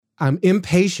I'm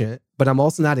impatient, but I'm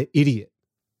also not an idiot.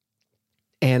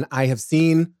 And I have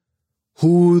seen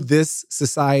who this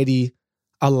society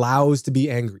allows to be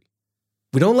angry.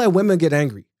 We don't let women get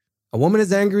angry. A woman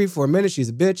is angry for a minute, she's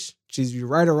a bitch. You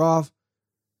write her off.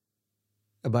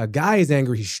 But a guy is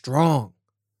angry, he's strong.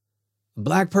 A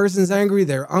black person's angry,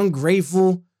 they're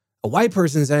ungrateful. A white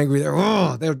person's angry, they're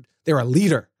a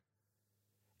leader.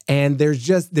 And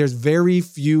there's very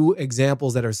few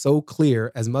examples that are so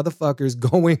clear as motherfuckers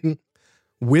going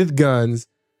with guns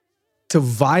to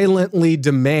violently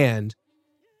demand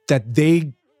that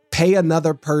they pay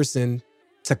another person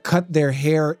to cut their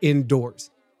hair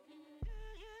indoors.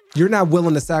 You're not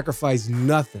willing to sacrifice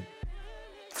nothing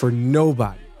for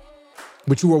nobody,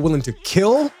 but you are willing to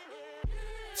kill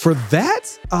for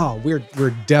that? Oh,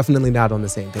 we're definitely not on the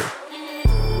same page.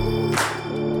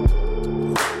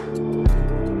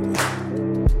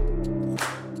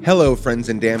 Hello, friends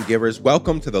and damn givers.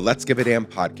 Welcome to the Let's Give a Damn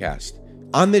podcast.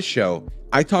 On this show,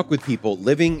 I talk with people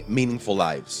living meaningful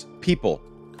lives, people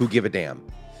who give a damn.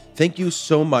 Thank you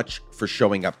so much for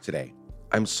showing up today.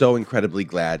 I'm so incredibly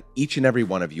glad each and every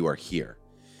one of you are here.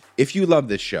 If you love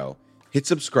this show, hit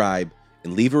subscribe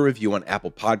and leave a review on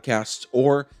Apple Podcasts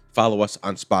or follow us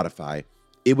on Spotify.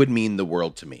 It would mean the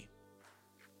world to me.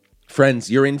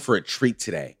 Friends, you're in for a treat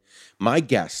today. My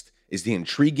guest is the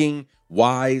intriguing,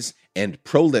 wise, and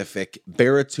prolific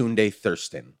Baratunde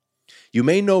Thurston. You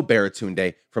may know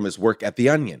Baratunde from his work at The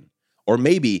Onion, or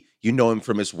maybe you know him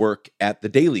from his work at The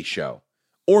Daily Show,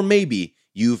 or maybe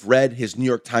you've read his New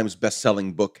York Times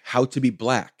bestselling book, How to Be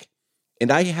Black.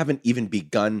 And I haven't even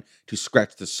begun to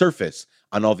scratch the surface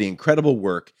on all the incredible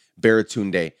work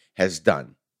Baratunde has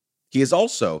done. He is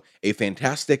also a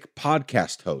fantastic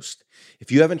podcast host.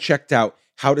 If you haven't checked out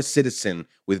How to Citizen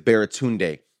with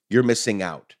Baratunde, you're missing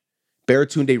out.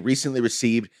 Baratunde recently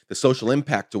received the Social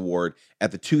Impact Award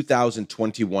at the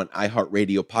 2021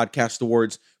 iHeartRadio Podcast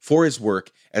Awards for his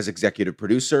work as executive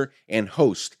producer and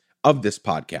host of this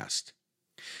podcast.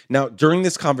 Now, during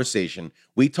this conversation,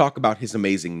 we talk about his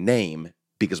amazing name,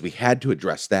 because we had to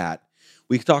address that.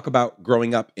 We talk about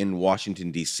growing up in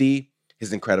Washington, D.C.,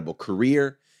 his incredible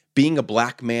career, being a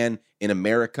black man in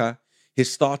America,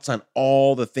 his thoughts on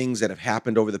all the things that have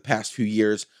happened over the past few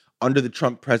years under the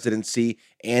Trump presidency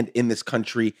and in this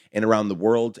country and around the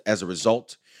world as a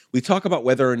result. We talk about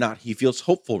whether or not he feels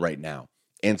hopeful right now,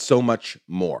 and so much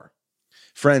more.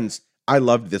 Friends, I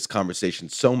loved this conversation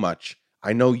so much.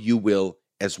 I know you will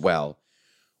as well.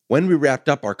 When we wrapped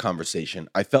up our conversation,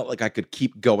 I felt like I could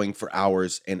keep going for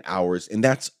hours and hours, and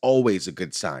that's always a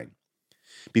good sign.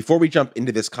 Before we jump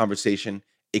into this conversation,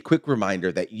 a quick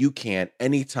reminder that you can,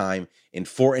 anytime and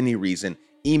for any reason,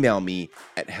 email me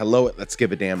at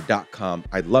hello@letsgiveadamn.com.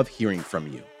 I'd love hearing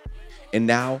from you. And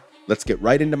now, let's get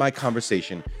right into my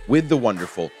conversation with the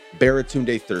wonderful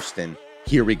Baratunde Thurston.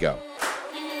 Here we go.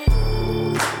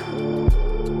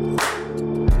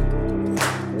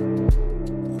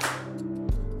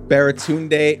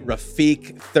 Baratunde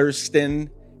Rafik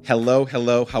Thurston. Hello,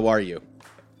 how are you?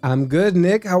 I'm good,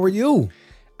 Nick. How are you?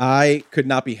 I could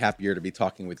not be happier to be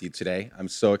talking with you today. I'm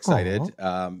so excited.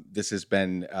 This has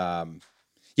been,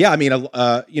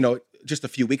 just a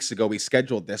few weeks ago we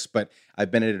scheduled this, but I've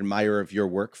been an admirer of your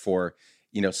work for,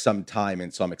 some time.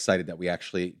 And so I'm excited that we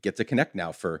actually get to connect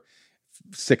now for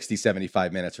 60,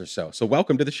 75 minutes or so. So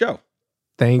welcome to the show.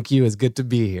 Thank you. It's good to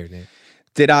be here, Nick.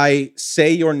 Did I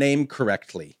say your name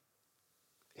correctly?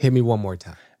 Hit me one more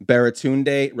time.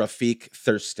 Baratunde Rafik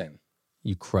Thurston.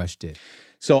 You crushed it.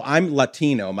 So I'm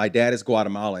Latino. My dad is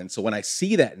Guatemalan. So when I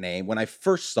see that name, when I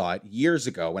first saw it years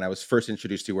ago, when I was first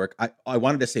introduced to your work, I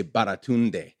wanted to say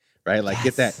Baratunde, right? Like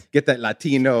Yes. get that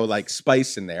Latino like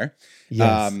spice in there.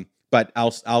 Yes. But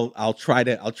I'll try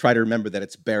to remember that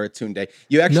it's Baratunde.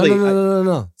 You actually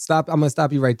No. Stop. I'm gonna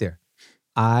stop you right there.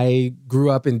 I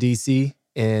grew up in DC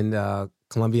in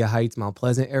Columbia Heights, Mount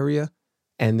Pleasant area,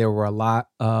 and there were a lot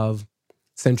of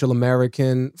Central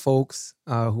American folks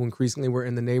who increasingly were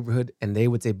in the neighborhood, and they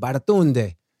would say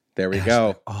Baratunde. There we go.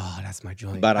 Like, oh, that's my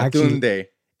joint. Baratunde. Actually,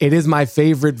 it is my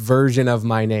favorite version of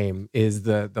my name, is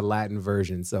the Latin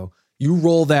version. So you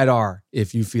roll that R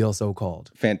if you feel so called.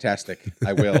 Fantastic.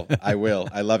 I will.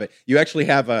 I love it. You actually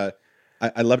have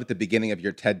I loved at the beginning of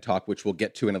your TED Talk, which we'll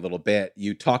get to in a little bit.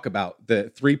 You talk about the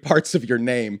three parts of your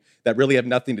name that really have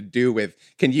nothing to do with.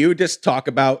 Can you just talk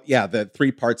about, the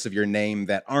three parts of your name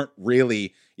that aren't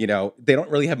really, they don't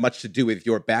really have much to do with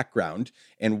your background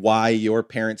and why your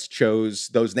parents chose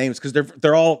those names? Because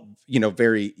they're all,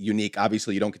 very unique.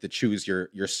 Obviously, you don't get to choose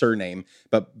your surname,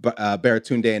 but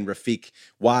Baratunde and Rafik,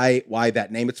 why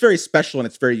that name? It's very special and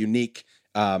it's very unique.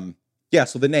 So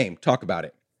the name, talk about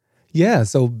it. Yeah,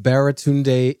 so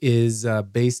Baratunde is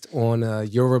based on a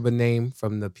Yoruba name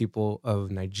from the people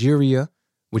of Nigeria,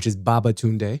 which is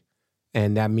Babatunde,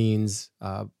 and that means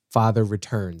father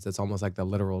returns. That's almost like the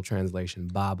literal translation.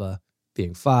 Baba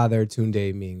being father,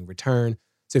 Tunde meaning return.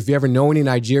 So if you ever know any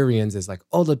Nigerians, it's like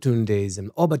Olatundes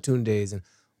and Obatundes and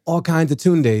all kinds of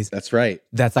Tundes. That's right.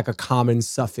 That's like a common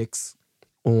suffix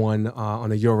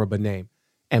on a Yoruba name.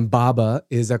 And Baba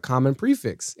is a common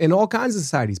prefix in all kinds of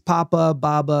societies. Papa,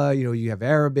 Baba, you have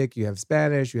Arabic, you have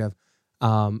Spanish, you have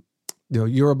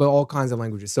Yoruba, all kinds of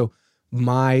languages. So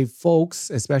my folks,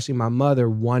 especially my mother,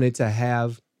 wanted to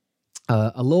have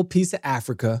a little piece of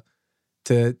Africa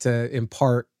to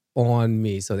impart on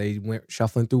me. So they went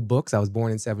shuffling through books. I was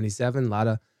born in 1977. A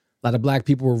lot of Black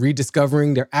people were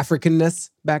rediscovering their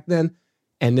Africanness back then.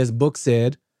 And this book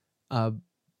said,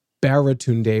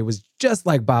 Baratunde was just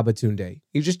like Babatunde.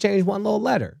 You just changed one little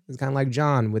letter. It's kind of like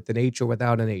John with an H or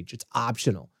without an H. It's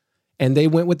optional. And they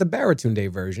went with the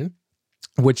Baratunde version,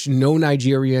 which no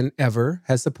Nigerian ever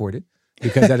has supported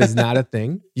because that is not a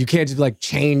thing. You can't just like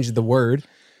change the word.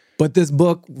 But this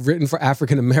book written for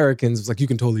African Americans was like, you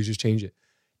can totally just change it.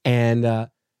 And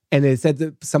it said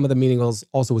that some of the meaning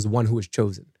also was one who was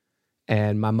chosen.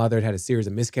 And my mother had a series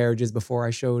of miscarriages before I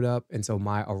showed up. And so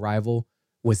my arrival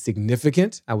was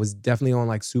significant. I was definitely on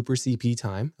like super CP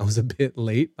time. I was a bit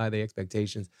late by the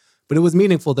expectations, but it was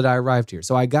meaningful that I arrived here.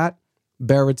 So I got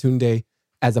Baratunde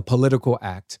as a political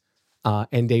act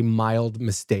and a mild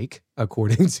mistake,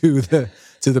 according to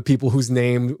the people whose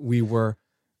name we were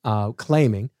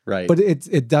claiming. Right. But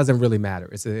it doesn't really matter.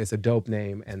 It's a dope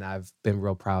name, and I've been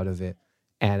real proud of it.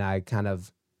 And I kind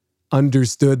of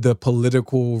understood the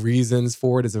political reasons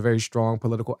for it. It's a very strong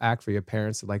political act for your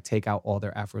parents to like take out all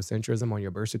their Afrocentrism on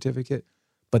your birth certificate.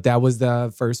 But that was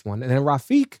the first one. And then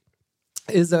Rafiq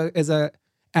is a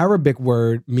Arabic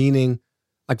word meaning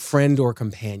like friend or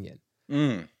companion.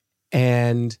 Mm.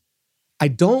 And I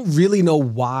don't really know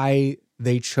why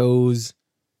they chose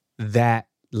that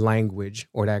language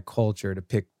or that culture to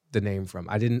pick the name from.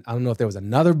 I don't know if there was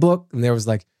another book and there was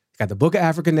like, got the Book of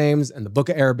African names and the Book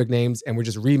of Arabic names, and we're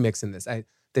just remixing this.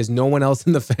 There's no one else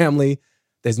in the family.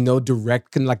 There's no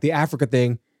direct, like the Africa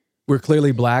thing, we're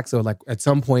clearly Black, so like at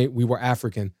some point we were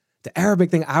African. The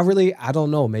Arabic thing, I don't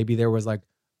know. Maybe there was like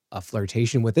a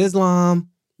flirtation with Islam.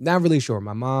 Not really sure.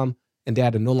 My mom and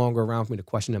dad are no longer around for me to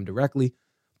question them directly,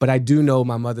 but I do know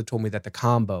my mother told me that the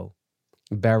combo,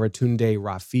 Baratunde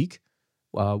Rafiq,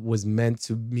 was meant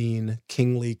to mean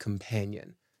kingly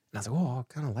companion. And I was like, oh,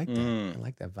 I kind of like that. I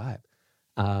like that vibe.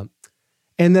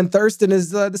 And then Thurston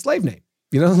is the slave name.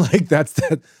 Like that's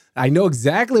that. I know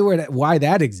exactly why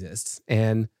that exists.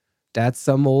 And that's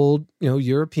some old,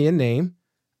 European name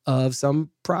of some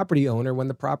property owner when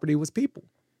the property was people.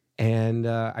 And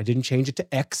I didn't change it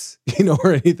to X,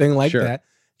 or anything like that.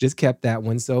 Just kept that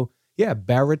one. So yeah,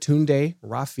 Baratunde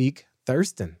Rafiq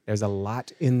Thurston. There's a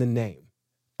lot in the name.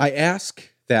 I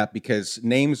ask that because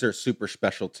names are super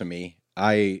special to me.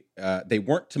 They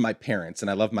weren't to my parents, and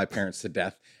I love my parents to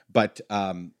death, but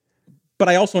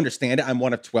I also understand it. I'm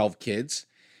one of 12 kids.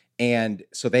 And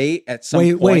so they, at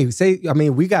some point...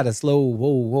 we got to slow,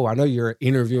 whoa. I know you're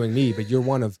interviewing me, but you're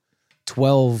one of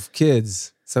 12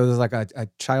 kids. So there's like a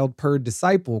child per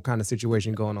disciple kind of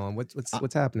situation going on.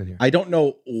 What's happening here? I don't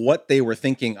know what they were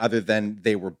thinking other than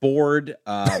they were bored,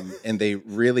 and they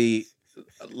really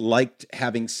liked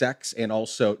having sex and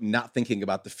also not thinking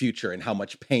about the future and how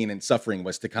much pain and suffering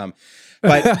was to come.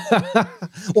 But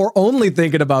or only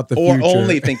thinking about the future. Or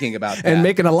only thinking about that. And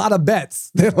making a lot of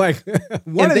bets. They're like,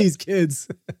 one of these kids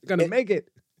going to make it.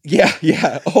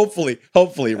 Yeah. Hopefully,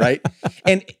 right?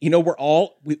 And,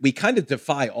 we kind of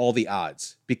defy all the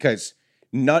odds because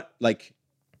no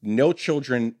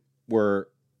children were,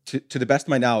 to the best of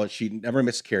my knowledge, she never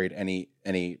miscarried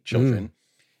any children.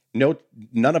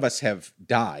 None of us have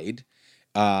died.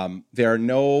 There are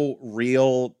no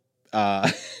real,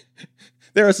 there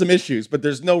are some issues, but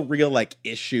there's no real like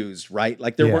issues, right?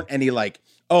 Like there weren't any like,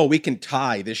 oh, we can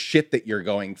tie this shit that you're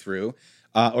going through,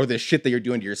 or this shit that you're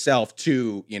doing to yourself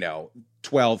to,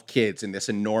 12 kids in this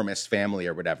enormous family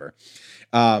or whatever.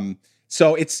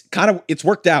 So it's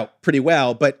worked out pretty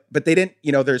well, but they didn't,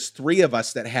 there's 6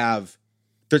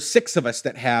 of us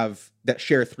that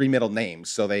share 3 middle names.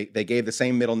 So they gave the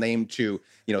same middle name to,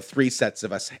 3 sets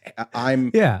of us.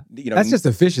 That's just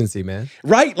efficiency, man.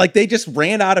 Right. Like they just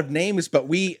ran out of names, but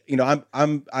we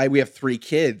have 3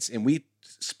 kids and we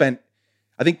spent,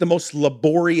 I think the most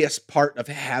laborious part of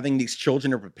having these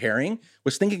children or preparing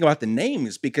was thinking about the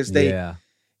names because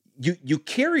you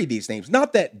carry these names.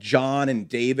 Not that John and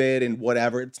David and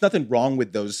whatever, it's nothing wrong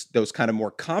with those kind of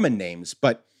more common names,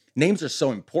 but names are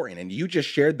so important. And you just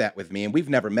shared that with me, and we've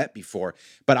never met before,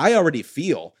 but I already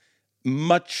feel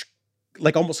much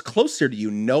like almost closer to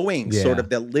you, knowing sort of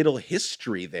the little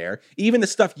history there, even the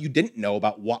stuff you didn't know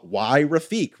about why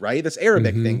Rafiq, right? This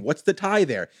Arabic thing, what's the tie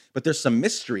there? But there's some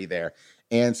mystery there.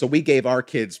 And so we gave our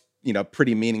kids, you know,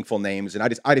 pretty meaningful names. And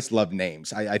I just love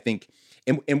names. I think,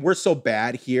 and we're so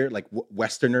bad here, like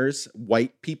Westerners,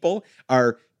 white people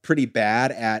are pretty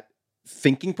bad at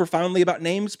thinking profoundly about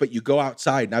names, but you go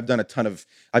outside, and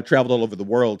I've traveled all over the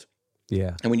world.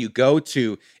 Yeah. And when you go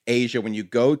to Asia, when you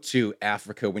go to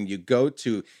Africa, when you go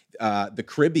to the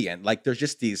Caribbean, like there's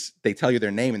just they tell you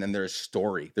their name, and then there's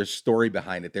story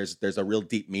behind it. There's a real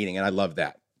deep meaning. And I love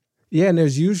that. Yeah. And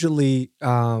there's usually,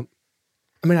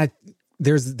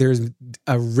 there's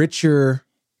a richer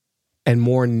and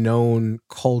more known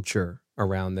culture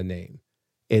around the name.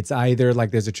 It's either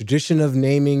like there's a tradition of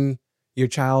naming your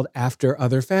child after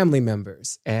other family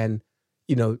members, and,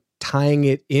 you know, tying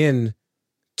it in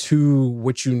to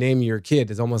what you name your kid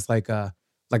is almost like the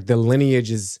lineage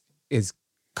is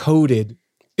coded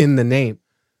in the name,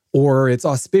 or it's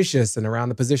auspicious and around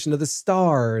the position of the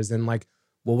stars and like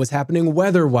what was happening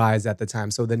weather-wise at the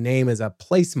time. So the name is a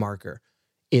place marker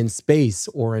in space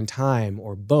or in time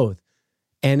or both.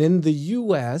 And in the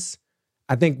US,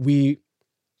 I think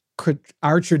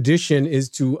our tradition is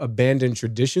to abandon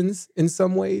traditions in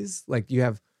some ways. Like you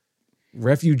have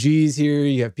refugees here,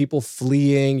 you have people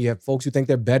fleeing, you have folks who think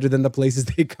they're better than the places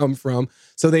they come from.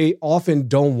 So they often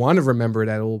don't want to remember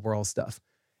that old world stuff.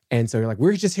 And so you're like,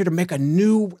 we're just here to make a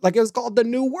new, like it was called the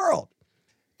New World.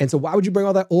 And so why would you bring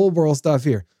all that old world stuff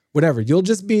here? Whatever, you'll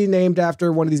just be named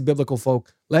after one of these biblical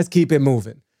folk. Let's keep it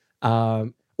moving.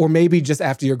 Or maybe just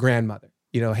after your grandmother.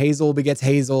 You know, Hazel begets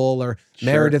Hazel, or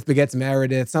Meredith begets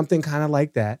Meredith, something kind of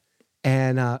like that.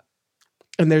 And I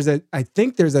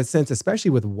think there's a sense,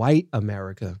 especially with white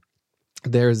America,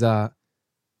 there's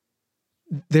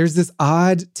this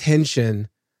odd tension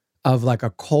of like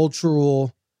a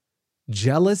cultural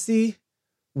jealousy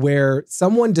where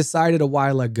someone decided a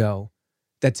while ago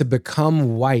that to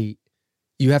become white,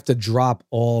 you have to drop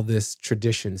all this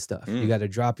tradition stuff. You got to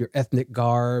drop your ethnic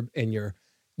garb and your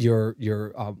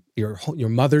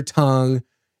mother tongue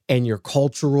and your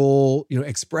cultural, you know,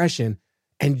 expression,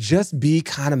 and just be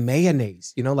kind of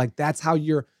mayonnaise, you know, like that's how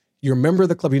you're a member of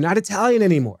the club. You're not Italian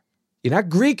anymore. You're not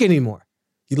Greek anymore.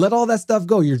 You let all that stuff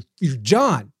go. You're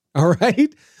John, all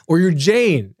right? Or you're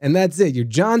Jane, and that's it. You're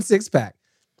John Sixpack.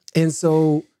 And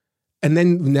so, and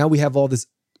then now we have all this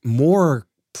more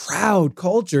proud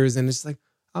cultures, and it's like,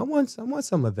 I want some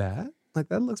of that. Like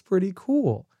that looks pretty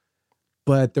cool.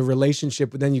 But the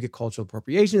relationship, then you get cultural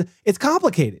appropriation. It's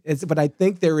complicated. But I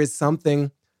think there is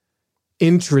something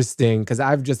interesting, because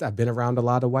I've been around a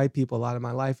lot of white people a lot of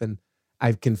my life, and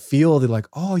I can feel that like,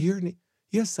 oh, you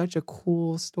have such a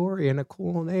cool story and a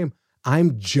cool name.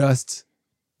 I'm just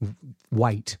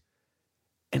white.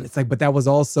 And it's like, but that was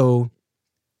also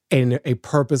a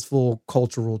purposeful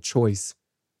cultural choice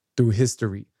through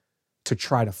history to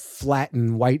try to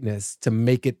flatten whiteness to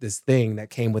make it this thing that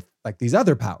came with like these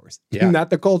other powers. Yeah. Not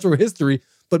the cultural history,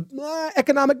 but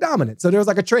economic dominance. So there was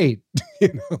like a trade,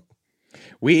 you know?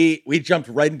 We jumped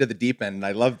right into the deep end, and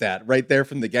I love that right there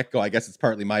from the get-go. I guess it's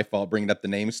partly my fault bringing up the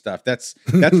name stuff. That's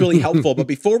really helpful. But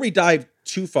before we dive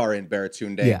too far in,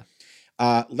 Baratunde,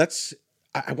 I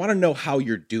want to know how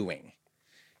you're doing.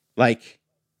 Like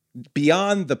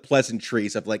beyond the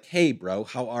pleasantries of like, hey, bro,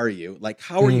 how are you? Like,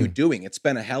 how are you doing? It's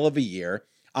been a hell of a year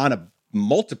on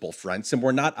multiple fronts, and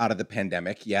we're not out of the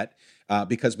pandemic yet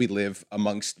because we live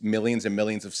amongst millions and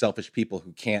millions of selfish people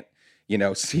who can't, you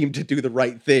know, seem to do the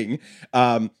right thing.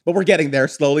 But we're getting there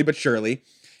slowly but surely.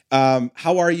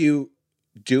 How are you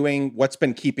doing? What's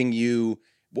been keeping you?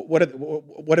 What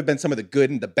have been some of the good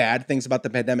and the bad things about the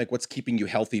pandemic? What's keeping you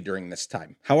healthy during this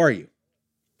time? How are you?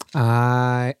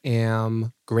 I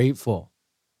am grateful.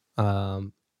 I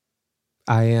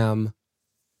am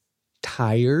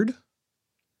tired.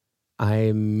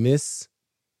 I miss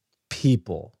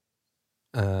people.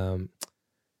 And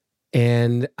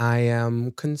I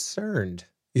am concerned,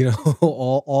 you know,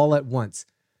 all at once.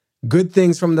 Good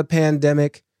things from the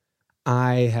pandemic.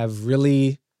 I have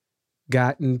really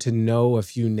gotten to know a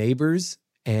few neighbors,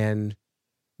 and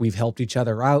we've helped each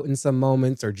other out in some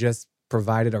moments or just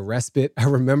provided a respite. I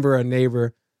remember a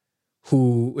neighbor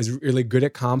who was really good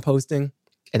at composting,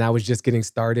 and I was just getting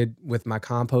started with my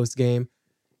compost game.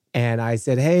 And I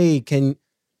said, hey, can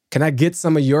I get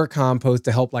some of your compost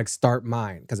to help like start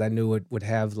mine? Because I knew it would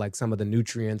have like some of the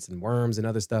nutrients and worms and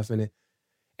other stuff in it.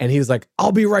 And he was like,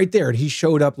 I'll be right there. And he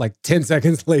showed up like 10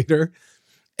 seconds later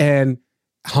and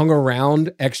hung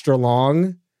around extra long.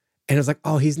 And it was like,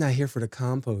 oh, he's not here for the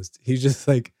compost. He's just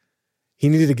like he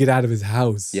needed to get out of his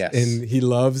house. Yes. And he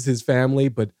loves his family,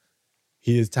 but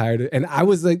he is tired. And I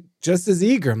was like just as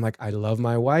eager. I'm like, I love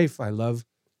my wife. I love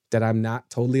that I'm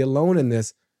not totally alone in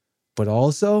this. But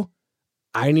also,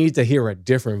 I need to hear a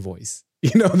different voice.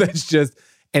 That's just,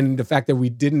 and the fact that we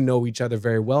didn't know each other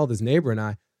very well, this neighbor and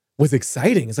I, was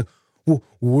exciting. It's like, well,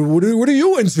 what are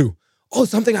you into? Oh,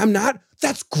 something I'm not?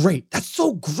 That's great. That's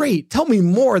so great. Tell me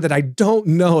more that I don't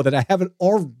know, that I haven't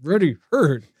already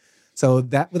heard. So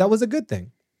that was a good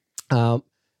thing. And,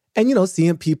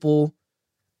 seeing people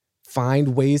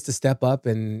find ways to step up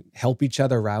and help each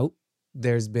other out.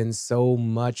 There's been so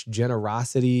much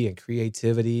generosity and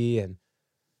creativity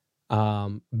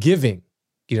and giving,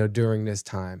 during this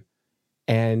time.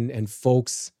 And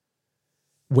folks,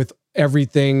 with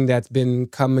everything that's been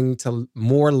coming to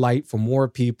more light for more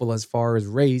people as far as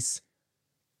race,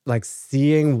 like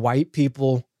seeing white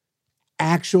people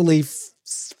actually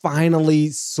finally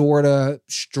sort of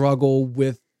struggle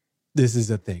with this is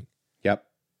a thing. Yep.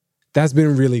 That's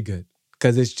been really good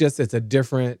because it's a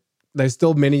different, there's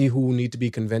still many who need to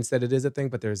be convinced that it is a thing,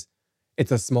 but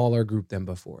it's a smaller group than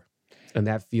before. And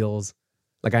that feels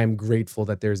like I am grateful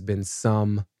that there's been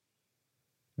some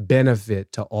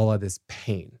benefit to all of this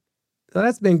pain. So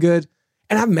that's been good.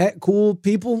 And I've met cool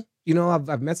people.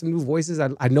 I've met some new voices.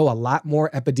 I know a lot more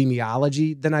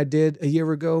epidemiology than I did a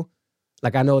year ago.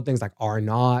 Like I know things like R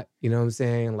naught, you know what I'm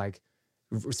saying? Like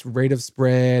rate of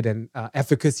spread and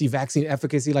efficacy, vaccine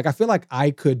efficacy. Like I feel like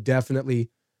I could definitely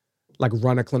like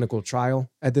run a clinical trial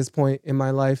at this point in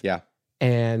my life. Yeah.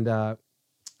 And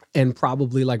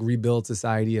probably like rebuild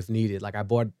society if needed. Like I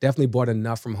definitely bought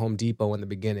enough from Home Depot in the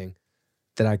beginning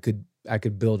that I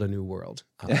could build a new world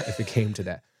if it came to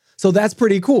that. So that's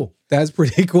pretty cool. That's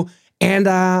pretty cool. And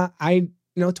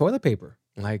toilet paper.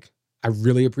 Like I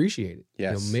really appreciate it.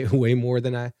 Yes. Way more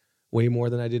than I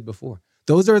did before.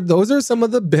 Those are some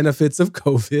of the benefits of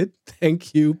COVID.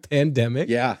 Thank you, pandemic.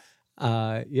 Yeah.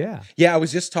 Yeah. Yeah. I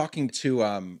was just talking to,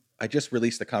 I just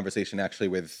released a conversation actually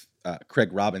with Craig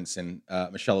Robinson,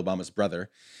 Michelle Obama's brother.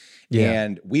 Yeah.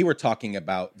 And we were talking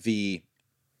about we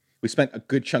spent a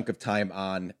good chunk of time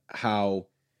on how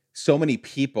so many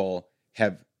people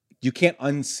you can't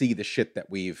unsee the shit that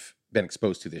we've been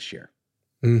exposed to this year.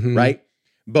 Mm-hmm. Right?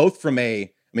 Both from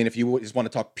if you just want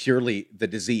to talk purely the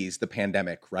disease, the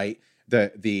pandemic, right?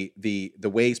 The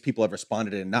ways people have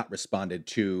responded and not responded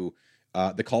to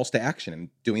the calls to action and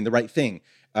doing the right thing,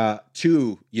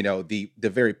 to the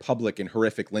very public and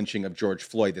horrific lynching of George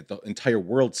Floyd that the entire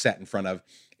world sat in front of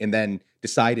and then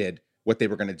decided what they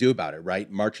were going to do about it, right?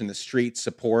 March in the streets,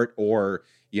 support, or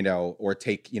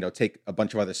take a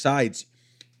bunch of other sides.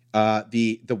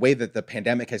 The way that the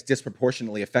pandemic has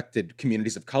disproportionately affected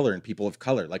communities of color and people of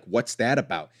color, like what's that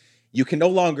about? You can no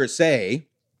longer say,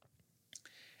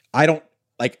 I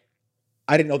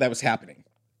didn't know that was happening,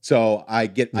 so I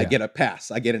get a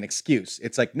pass, I get an excuse.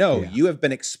 It's like, no, you have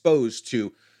been exposed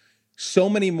to so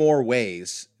many more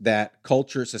ways that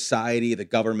culture, society, the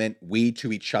government, we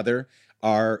to each other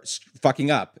are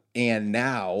fucking up, and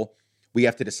now we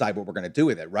have to decide what we're going to do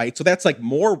with it, right? So that's like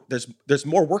there's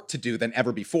more work to do than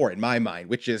ever before in my mind,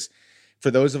 which is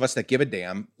for those of us that give a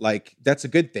damn, like that's a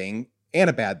good thing and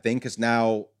a bad thing because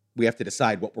now we have to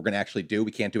decide what we're going to actually do.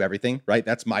 We can't do everything, right?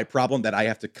 That's my problem, that I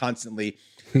have to constantly,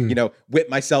 whip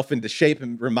myself into shape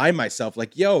and remind myself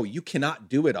like, yo, you cannot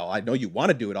do it all. I know you want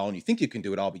to do it all and you think you can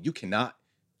do it all, but you cannot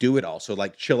do it all. So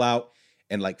like chill out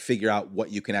and like figure out what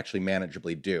you can actually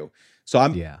manageably do. So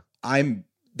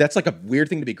that's like a weird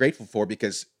thing to be grateful for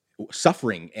because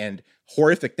suffering and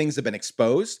horrific things have been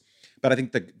exposed. But I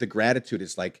think the gratitude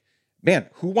is like, man,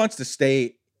 who wants to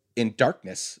stay in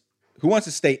darkness? Who wants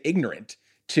to stay ignorant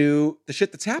to the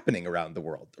shit that's happening around the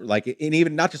world? Like, and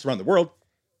even not just around the world,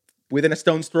 within a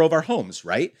stone's throw of our homes,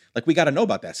 right? Like we got to know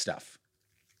about that stuff.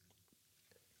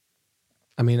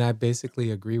 I mean, I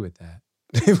basically agree with that.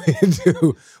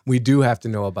 We do have to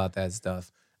know about that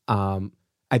stuff.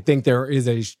 I think there is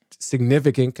a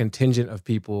significant contingent of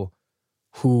people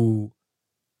who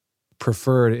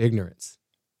prefer ignorance,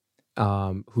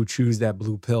 who choose that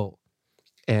blue pill.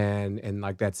 And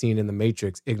like that scene in The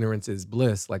Matrix, ignorance is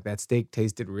bliss. Like that steak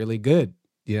tasted really good,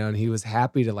 and he was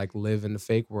happy to like live in the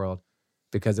fake world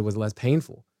because it was less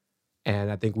painful.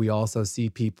 And I think we also see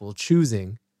people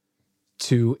choosing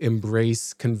to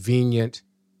embrace convenient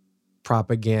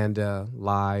propaganda,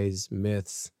 lies,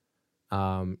 myths,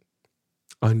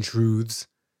 untruths,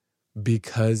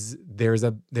 because there's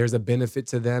a benefit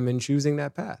to them in choosing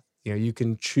that path. You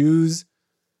can choose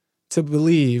to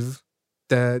believe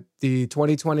that the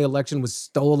 2020 election was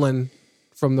stolen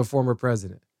from the former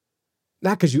president.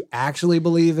 Not because you actually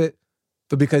believe it,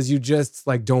 but because you just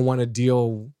like don't want to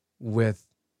deal with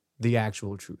the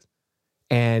actual truth.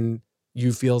 And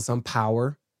you feel some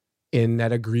power in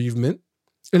that aggrievement.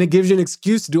 And it gives you an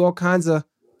excuse to do all kinds of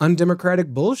undemocratic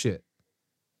bullshit,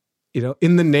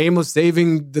 in the name of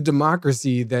saving the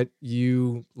democracy that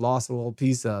you lost a little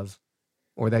piece of,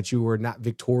 or that you were not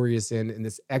victorious in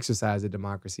this exercise of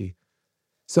democracy.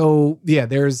 So yeah,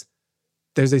 there's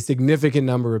a significant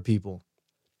number of people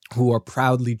who are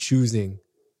proudly choosing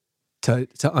to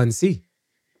unsee,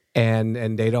 and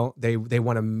they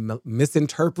want to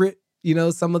misinterpret,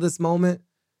 some of this moment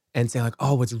and say like,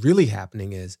 oh, what's really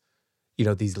happening is,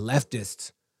 these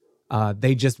leftists,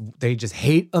 they just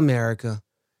hate America,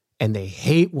 and they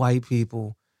hate white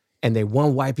people, and they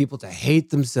want white people to hate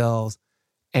themselves.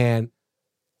 And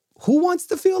who wants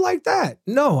to feel like that?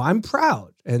 No, I'm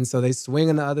proud. And so they swing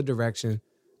in the other direction,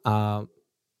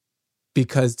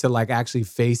 because to like actually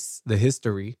face the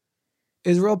history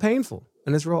is real painful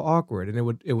and it's real awkward.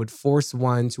 And it would force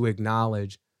one to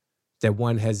acknowledge that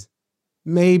one has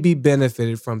maybe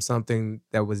benefited from something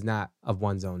that was not of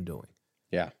one's own doing.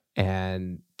 Yeah.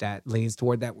 And that leans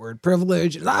toward that word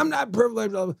privilege. And I'm not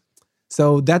privileged.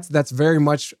 So that's very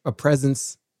much a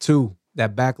presence too.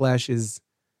 That backlash is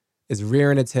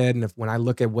rearing its head. And when I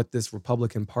look at what this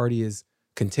Republican Party is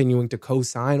continuing to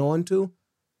co-sign on to,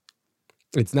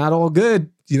 it's not all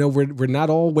good. We're not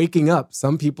all waking up.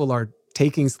 Some people are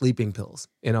taking sleeping pills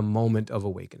in a moment of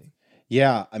awakening.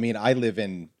 Yeah. I mean, I live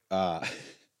in,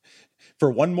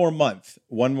 for one more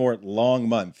long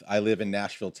month, I live in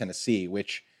Nashville, Tennessee,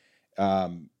 which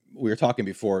we were talking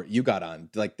before you got on,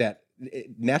 like that.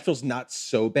 Nashville's not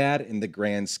so bad in the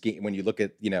grand scheme when you look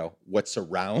at, what's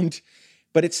around,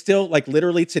 but it's still like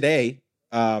literally today,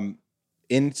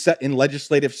 in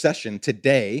legislative session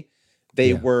today,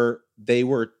 they were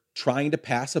trying to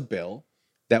pass a bill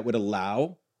that would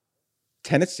allow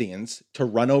Tennesseans to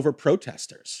run over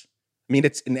protesters. I mean,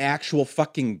 it's an actual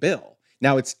fucking bill.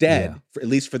 Now it's dead, at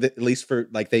least for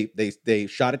they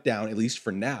shot it down, at least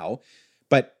for now.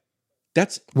 But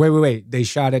that's wait. They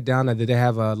shot it down. Did they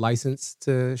have a license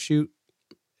to shoot?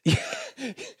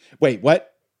 Wait,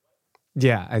 what?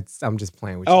 Yeah, I'm just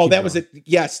playing with you. Oh, that was it.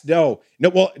 Yes, no.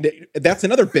 Well, that's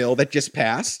another bill that just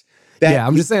passed.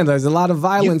 I'm just saying there's a lot of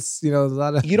violence. A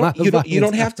lot of you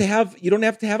don't have to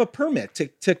have a permit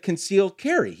to conceal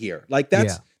carry here. Like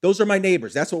those are my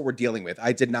neighbors. That's what we're dealing with.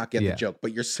 I did not get the joke,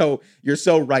 but you're so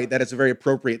right that it's a very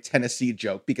appropriate Tennessee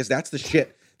joke because that's the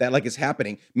shit that like is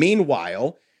happening.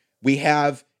 Meanwhile, we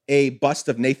have a bust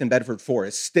of Nathan Bedford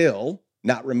Forrest still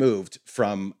not removed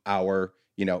from our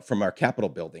Capitol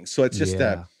building. So it's just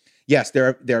yes,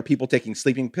 there are people taking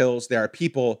sleeping pills. There are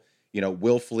people,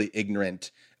 willfully ignorant.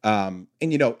 And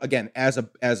again, as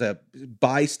a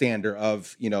bystander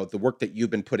of, the work that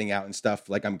you've been putting out and stuff,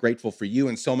 like I'm grateful for you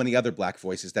and so many other Black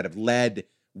voices that have led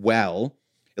well,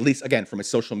 at least again, from a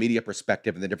social media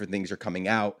perspective and the different things are coming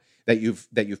out that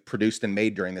you've produced and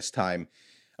made during this time.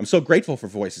 I'm so grateful for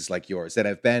voices like yours that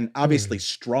have been obviously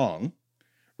strong,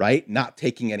 right? Not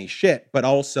taking any shit, but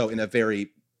also in a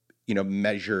very,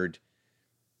 measured,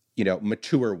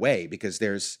 mature way, because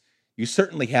you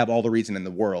certainly have all the reason in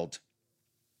the world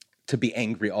to be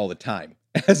angry all the time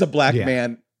as a Black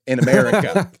man in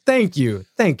America. Thank you,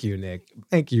 Nick.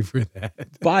 Thank you for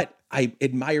that. But I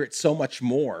admire it so much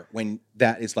more when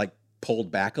that is like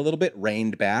pulled back a little bit,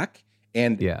 reined back.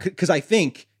 And because I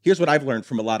think here's what I've learned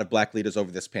from a lot of Black leaders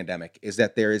over this pandemic is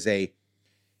that there is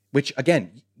which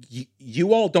again,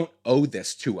 you all don't owe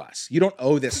this to us. You don't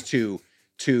owe this to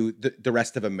the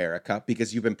rest of America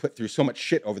because you've been put through so much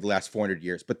shit over the last 400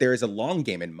 years. But there is a long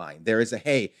game in mind. There is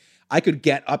hey, I could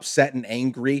get upset and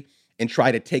angry and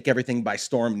try to take everything by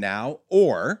storm now,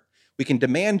 or we can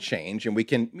demand change and we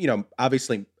can,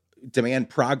 obviously demand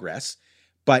progress,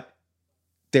 but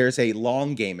there's a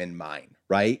long game in mind,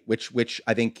 right? Which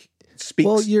I think speaks.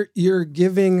 Well, you're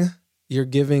giving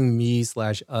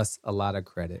me/us a lot of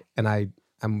credit, and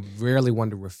I'm rarely one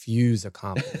to refuse a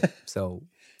compliment. So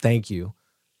thank you.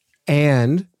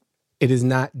 And it is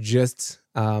not just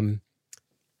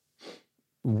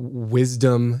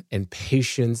wisdom and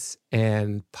patience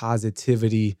and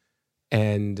positivity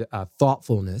and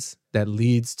thoughtfulness that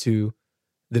leads to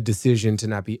the decision to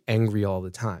not be angry all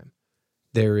the time.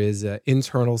 There is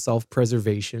internal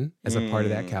self-preservation as a part of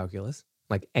that calculus.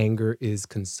 Like anger is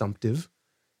consumptive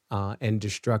and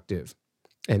destructive,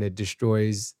 and it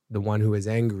destroys the one who is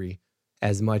angry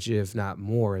as much, if not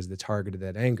more, as the target of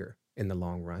that anger in the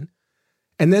long run.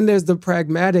 And then there's the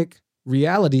pragmatic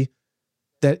reality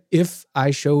that if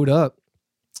I showed up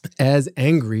as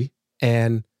angry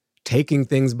and taking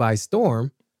things by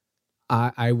storm,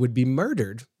 I would be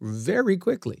murdered very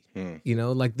quickly.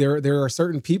 Like there are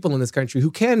certain people in this country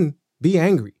who can be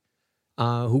angry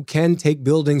who can take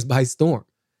buildings by storm.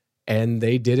 And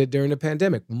they did it during the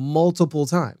pandemic multiple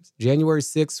times. January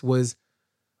 6th was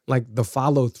like the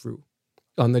follow through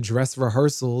on the dress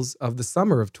rehearsals of the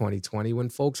summer of 2020 when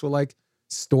folks were like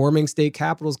storming state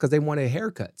capitals because they wanted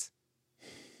haircuts.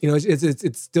 You know,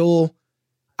 it's still,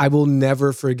 I will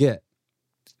never forget.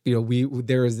 You know,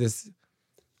 there is this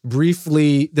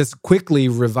quickly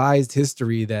revised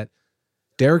history that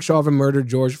Derek Chauvin murdered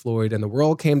George Floyd and the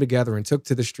world came together and took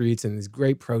to the streets in these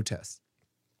great protests.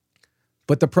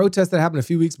 But the protests that happened a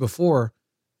few weeks before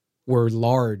were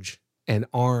large and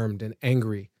armed and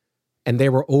angry, and they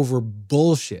were over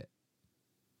bullshit.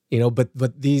 You know, but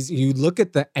you look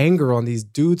at the anger on these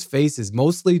dudes' faces,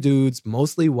 mostly dudes,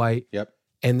 mostly white. Yep.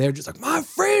 And they're just like, my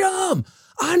freedom,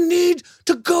 I need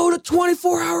to go to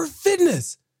 24-hour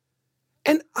fitness.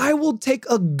 And I will take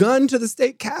a gun to the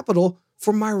state capitol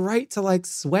for my right to like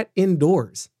sweat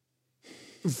indoors.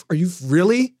 Are you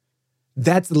really?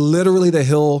 That's literally the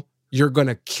hill you're going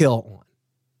to kill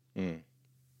on.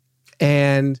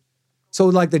 And so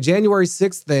like the January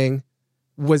 6th thing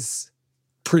was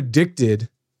predicted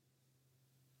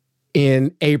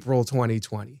in April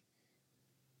 2020.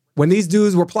 When these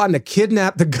dudes were plotting to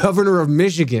kidnap the governor of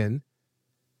Michigan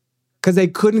because they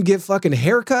couldn't get fucking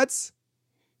haircuts.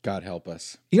 God help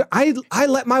us. You know, I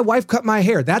let my wife cut my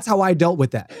hair. That's how I dealt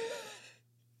with that.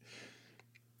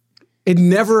 It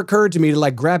never occurred to me to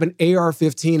like grab an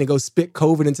AR-15 and go spit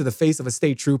COVID into the face of a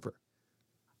state trooper.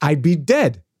 I'd be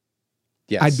dead.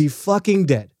 Yes. I'd be fucking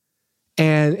dead.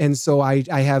 And so I'm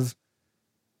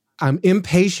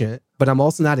impatient, but I'm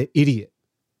also not an idiot.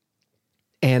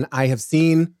 And I have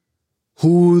seen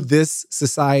who this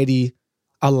society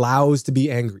allows to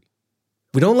be angry.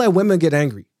 We don't let women get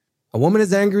angry. A woman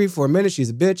is angry for a minute,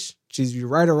 she's a bitch. You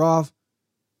write her off.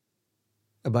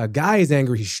 But a guy is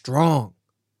angry, he's strong.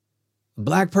 A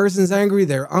black person's angry,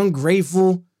 they're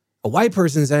ungrateful. A white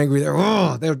person's angry, they're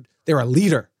a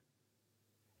leader.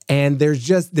 And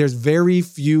there's very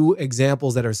few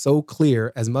examples that are so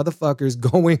clear as motherfuckers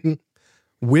going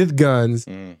with guns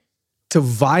to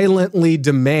violently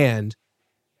demand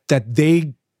that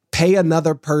they pay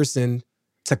another person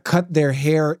to cut their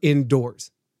hair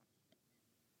indoors.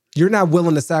 You're not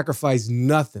willing to sacrifice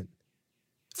nothing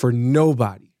for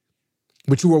nobody,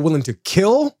 but you are willing to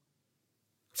kill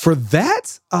for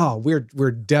that? Oh,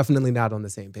 we're definitely not on the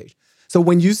same page. So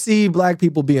when you see black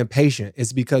people being patient,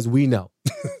 it's because we know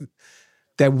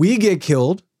that we get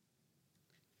killed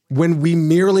when we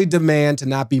merely demand to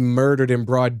not be murdered in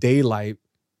broad daylight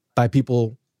by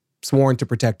people sworn to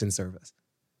protect and serve us.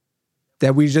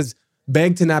 That we just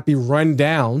beg to not be run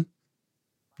down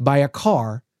by a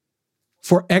car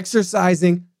for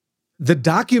exercising the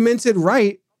documented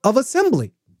right of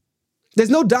assembly. There's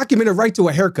no documented right to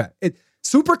a haircut.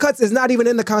 Supercuts is not even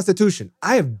in the Constitution.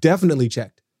 I have definitely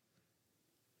checked.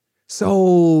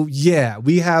 So yeah,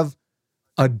 we have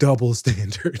a double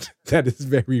standard that is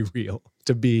very real,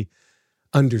 to be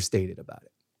understated about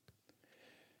it.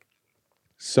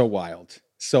 So wild.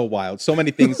 So wild. So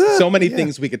many things,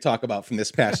 things we could talk about from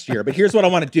this past year. But here's what I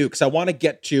want to do, because I want to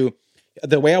get to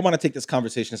the way I want to take this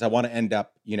conversation is I want to end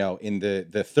up, in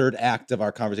the third act of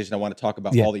our conversation. I want to talk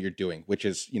about all that you're doing, which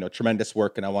is, tremendous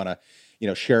work. And I want to,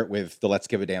 share it with the Let's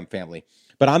Give a Damn family.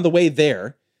 But on the way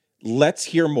there, let's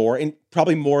hear more, and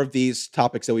probably more of these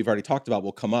topics that we've already talked about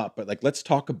will come up. But let's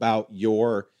talk about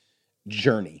your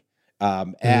journey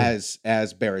as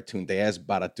Baratunde, as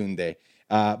Baratunde,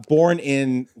 born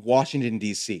in Washington,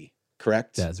 D.C.,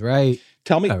 correct? That's right.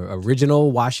 Tell me,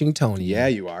 original Washingtonian. Yeah,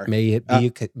 you are. May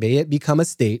it become a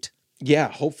state.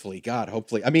 Yeah, hopefully, God,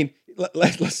 hopefully. I mean,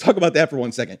 let's talk about that for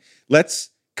 1 second.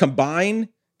 Let's combine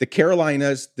the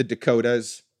Carolinas, the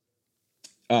Dakotas.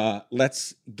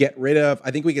 Let's get rid of.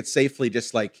 I think we could safely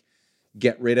just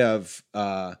get rid of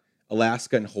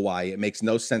Alaska and Hawaii. It makes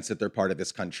no sense that they're part of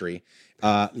this country.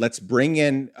 Let's bring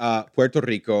in Puerto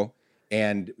Rico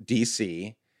and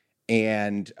DC.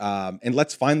 And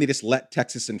let's finally just let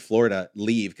Texas and Florida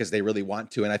leave because they really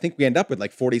want to. And I think we end up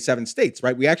with 47 states,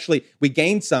 right? We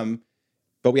gained some,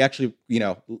 but we actually,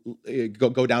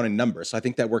 go down in numbers. So I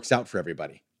think that works out for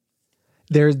everybody.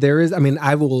 There is, I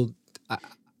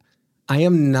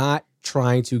am not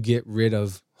trying to get rid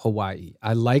of Hawaii.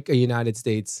 I like a United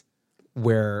States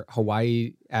where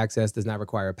Hawaii access does not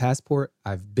require a passport.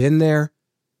 I've been there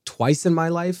twice in my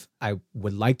life. I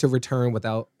would like to return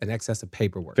without an excess of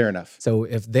paperwork. Fair enough. So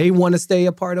if they want to stay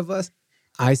a part of us,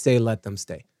 I say let them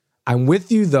stay. I'm with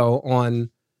you though on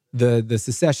the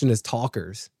secessionist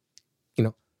talkers.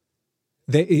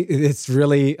 It's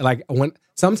really when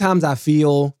sometimes I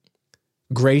feel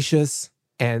gracious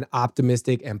and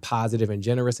optimistic and positive and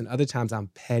generous. And other times I'm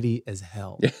petty as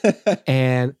hell.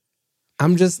 And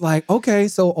I'm just like, okay,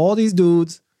 so all these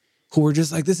dudes who are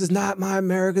just like, this is not my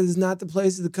America, this is not the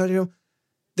place of the country,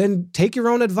 then take your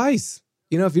own advice.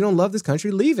 If you don't love this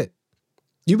country, leave it.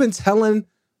 You've been telling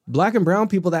Black and brown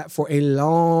people that for a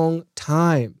long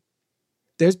time.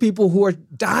 There's people who are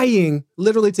dying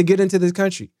literally to get into this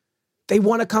country. They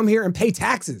want to come here and pay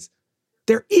taxes.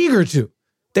 They're eager to.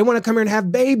 They want to come here and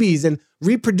have babies and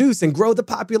reproduce and grow the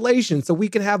population so we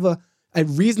can have a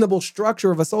reasonable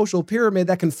structure of a social pyramid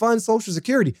that can fund Social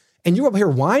Security. And you're up here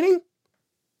whining?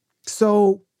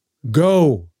 So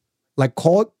go. I'm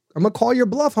going to call your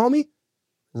bluff, homie.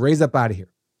 Raise up out of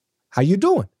here. How you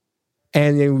doing?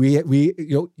 And then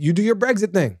you do your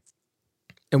Brexit thing.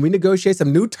 And we negotiate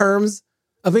some new terms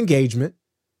of engagement.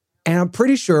 And I'm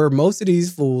pretty sure most of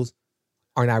these fools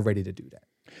are not ready to do that.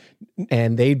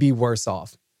 And they'd be worse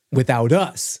off without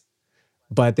us.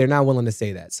 But they're not willing to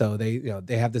say that. So they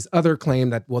have this other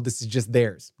claim that, well, this is just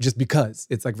theirs, just because.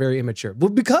 It's like very immature. Well,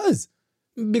 because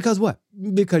what?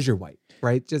 Because you're white,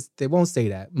 right? Just they won't say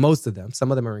that. Most of them.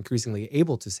 Some of them are increasingly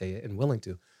able to say it and willing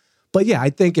to. But yeah, I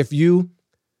think if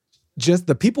just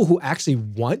the people who actually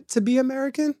want to be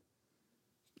American,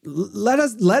 let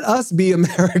us be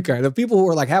America. The people who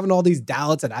are like having all these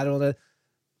doubts and I don't know,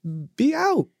 be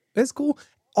out. It's cool.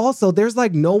 Also, there's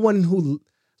like no one who,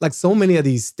 like so many of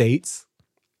these states,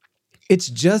 it's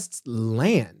just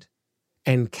land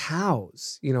and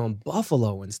cows, and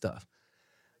buffalo and stuff.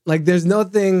 Like there's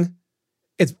nothing,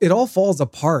 it all falls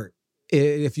apart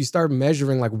if you start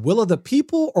measuring like will of the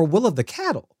people or will of the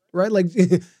cattle, right? Like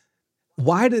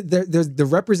why did there's the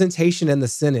representation in the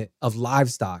Senate of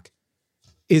livestock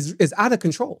is out of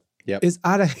control. Yep. It's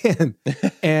out of hand.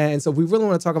 And so we really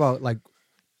want to talk about like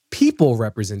people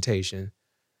representation,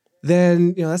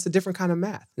 then, that's a different kind of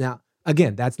math. Now,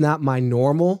 again, that's not my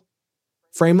normal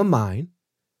frame of mind,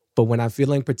 but when I'm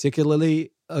feeling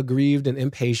particularly aggrieved and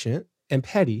impatient and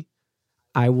petty,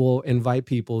 I will invite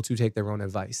people to take their own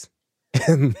advice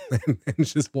and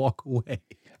just walk away.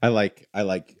 I like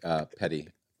petty.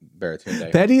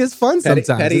 Baratunde. Petty is fun sometimes.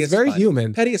 Petty it's is very fun.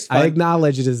 human. Petty is fun. I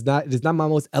acknowledge it is not my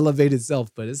most elevated self,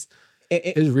 but it's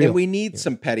real. And we need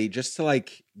some petty just to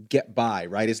like get by,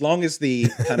 right? As long as the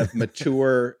kind of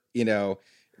mature,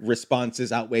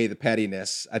 responses outweigh the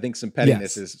pettiness. I think some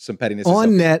pettiness is on okay.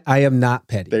 net. I am not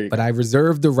petty, but I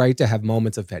reserve the right to have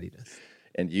moments of pettiness.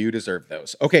 And you deserve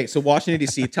those. Okay, so Washington,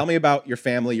 D.C., tell me about your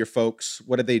family, your folks.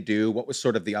 What did they do? What was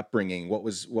sort of the upbringing?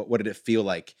 What did it feel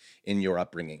like in your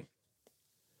upbringing?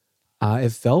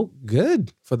 It felt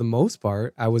good for the most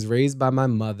part. I was raised by my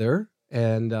mother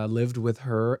and lived with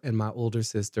her and my older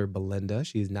sister, Belinda.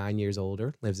 She's 9 years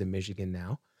older, lives in Michigan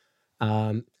now.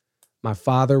 My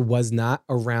father was not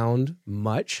around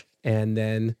much and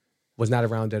then was not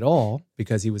around at all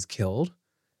because he was killed.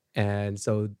 And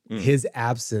so his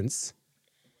absence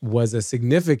was a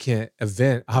significant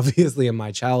event, obviously, in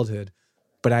my childhood.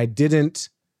 But I didn't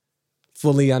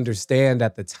fully understand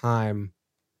at the time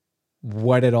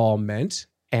what it all meant.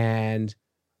 And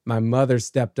my mother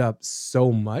stepped up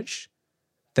so much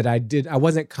that I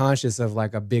wasn't conscious of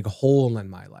like a big hole in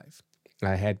my life.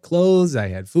 I had clothes, I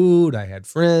had food, I had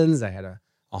friends, I had a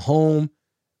home,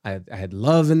 I had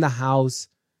love in the house,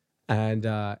 and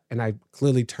I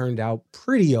clearly turned out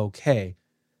pretty okay.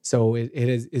 So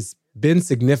it's been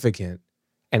significant,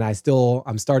 and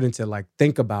I'm starting to like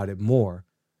think about it more,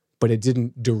 but it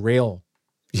didn't derail,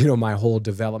 my whole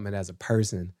development as a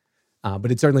person.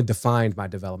 But it certainly defined my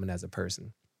development as a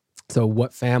person. So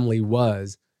what family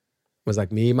was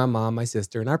like me, my mom, my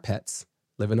sister, and our pets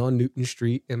living on Newton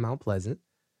Street in Mount Pleasant.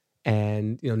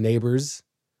 And, neighbors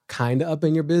kind of up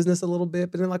in your business a little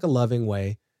bit, but in like a loving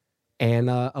way. And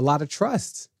a lot of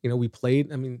trust. We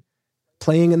playing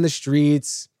in the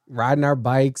streets, riding our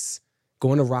bikes,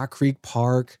 going to Rock Creek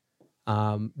Park.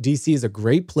 DC is a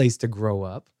great place to grow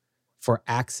up for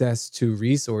access to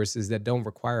resources that don't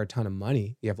require a ton of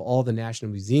money. You have all the national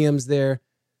museums there.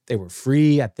 They were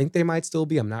free. I think they might still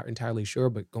be. I'm not entirely sure,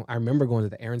 but I remember going to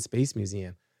the Air and Space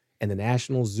Museum and the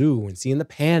National Zoo and seeing the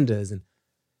pandas. And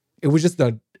it was just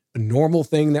a normal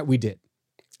thing that we did.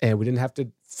 And we didn't have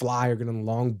to fly or get on a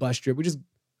long bus trip. We just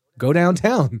go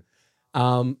downtown.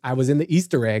 I was in the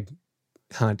Easter egg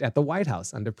hunt at the White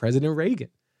House under President Reagan.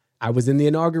 I was in the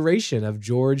inauguration of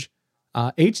George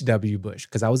H.W. Bush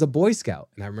because I was a Boy Scout.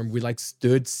 And I remember we like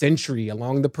stood sentry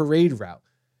along the parade route.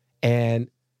 And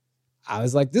I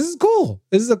was like, this is cool.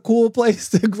 This is a cool place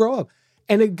to grow up.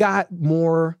 And it got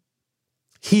more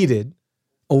heated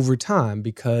over time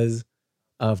because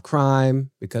of crime,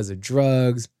 because of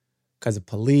drugs, because of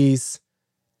police.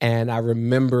 And I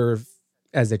remember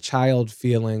as a child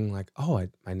feeling like, oh,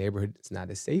 my neighborhood is not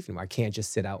as safe anymore. I can't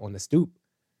just sit out on the stoop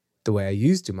the way I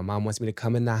used to. My mom wants me to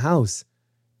come in the house.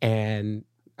 And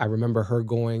I remember her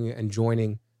going and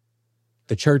joining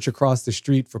the church across the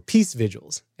street for peace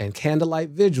vigils and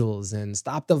candlelight vigils and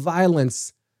stop the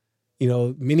violence,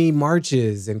 mini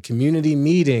marches and community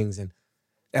meetings. And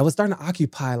that was starting to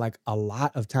occupy like a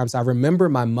lot of time. So I remember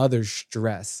my mother's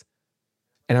stress.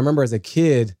 And I remember as a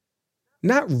kid,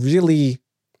 not really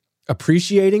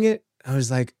appreciating it. I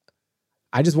was like,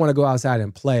 I just want to go outside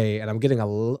and play. And I'm getting a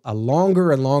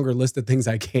longer and longer list of things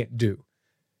I can't do.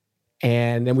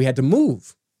 And then we had to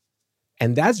move.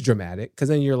 And that's dramatic because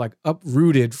then you're like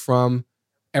uprooted from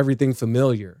everything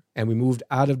familiar. And we moved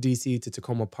out of DC to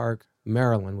Tacoma Park,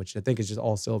 Maryland, which I think is just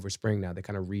all Silver Spring now. They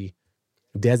kind of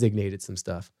redesignated some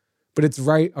stuff. But it's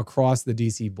right across the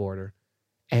DC border.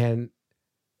 And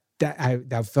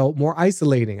that felt more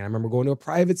isolating. I remember going to a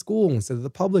private school instead of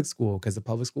the public school because the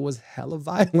public school was hella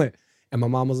violent. And my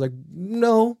mom was like,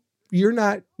 no, you're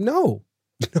not. No.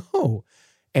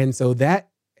 And so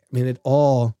it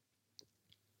all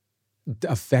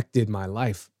affected my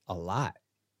life a lot.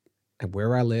 And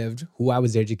where I lived, who I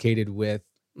was educated with,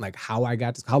 like how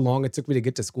long it took me to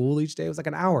get to school each day. It was like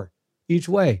an hour each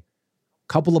way.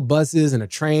 Couple of buses and a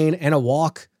train and a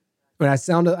walk. But I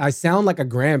sound like a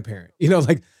grandparent,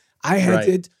 like I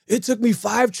had it took me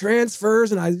 5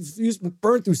 transfers and I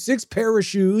burned through 6 pair of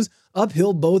shoes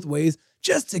uphill both ways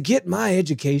just to get my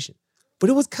education. But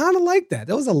it was kind of like that.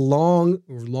 That was a long,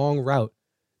 long route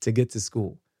to get to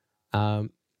school.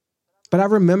 But I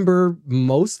remember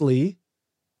mostly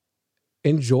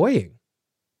enjoying,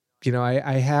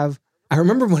 I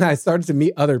remember when I started to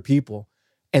meet other people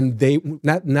and they,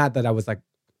 not that I was like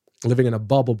living in a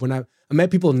bubble, but when I met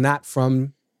people not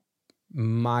from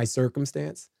my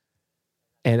circumstance.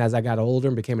 And as I got older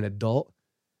and became an adult,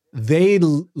 they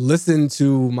listened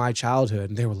to my childhood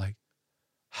and they were like,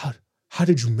 how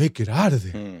did you make it out of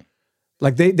there?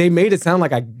 Like they made it sound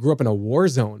like I grew up in a war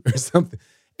zone or something.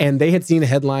 And they had seen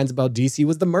headlines about DC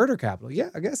was the murder capital. Yeah,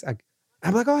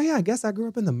 I'm like, oh yeah, I guess I grew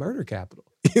up in the murder capital.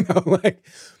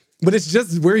 But it's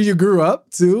just where you grew up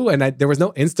too. And there was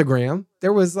no Instagram.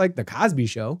 There was like the Cosby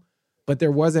Show, but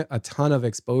there wasn't a ton of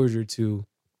exposure to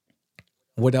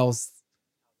what else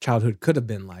childhood could have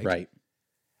been like. Right.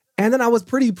 And then I was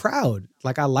pretty proud.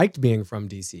 Like I liked being from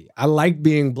DC. I liked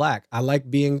being Black. I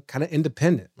liked being kind of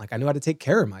independent. Like I knew how to take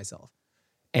care of myself.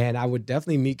 And I would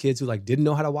definitely meet kids who like didn't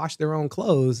know how to wash their own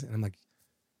clothes. And I'm like,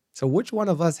 so which one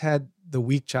of us had the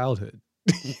weak childhood?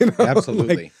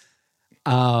 Absolutely.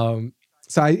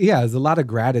 There's a lot of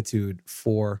gratitude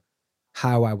for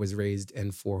how I was raised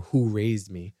and for who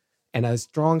raised me. And a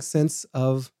strong sense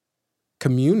of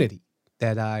community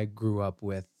that I grew up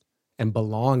with and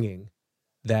belonging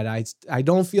that I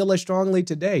don't feel as strongly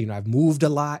today. I've moved a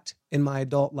lot in my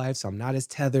adult life, so I'm not as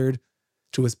tethered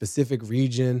to a specific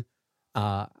region.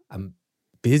 I'm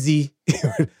busy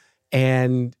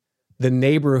and the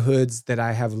neighborhoods that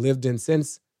I have lived in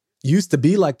since used to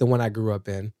be like the one I grew up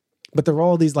in, but there are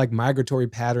all these like migratory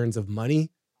patterns of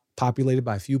money populated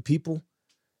by a few people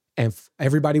and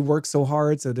everybody works so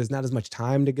hard. So there's not as much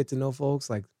time to get to know folks,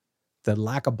 like the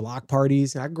lack of block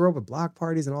parties. I grew up with block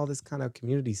parties and all this kind of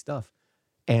community stuff.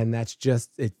 And that's just,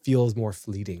 it feels more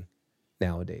fleeting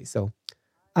nowadays. So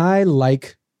I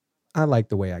like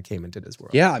the way I came into this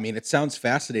world. Yeah, I mean, it sounds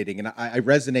fascinating. And I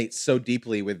resonate so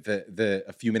deeply with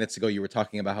a few minutes ago, you were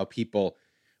talking about how people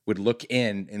would look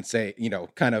in and say,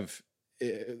 kind of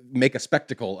make a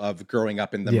spectacle of growing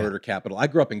up in the murder capital. I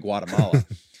grew up in Guatemala.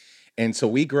 And so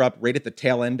we grew up right at the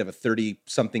tail end of a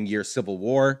 30-something year civil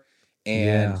war.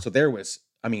 And so there was,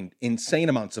 insane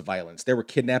amounts of violence. There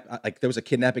was a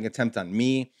kidnapping attempt on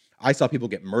me. I saw people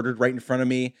get murdered right in front of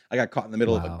me. I got caught in the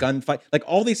middle of a gunfight. Like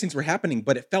all these things were happening,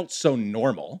 but it felt so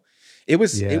normal. It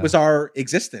was our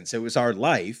existence. It was our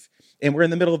life. And we're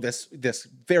in the middle of this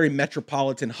very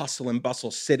metropolitan hustle and bustle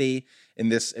city in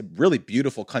this really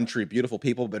beautiful country, beautiful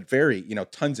people, but very,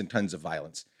 tons and tons of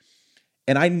violence.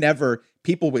 And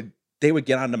they would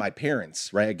get onto my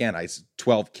parents, right? Again, I was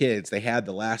 12 kids. They had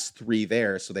the last 3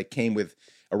 there. So they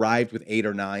arrived with 8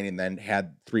 or 9 and then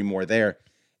had 3 more there.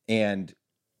 And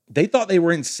they thought they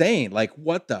were insane. Like,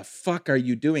 what the fuck are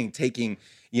you doing taking,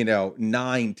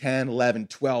 9, 10, 11,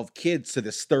 12 kids to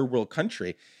this third world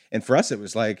country? And for us, it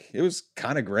was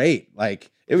kind of great.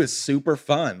 Like, it was super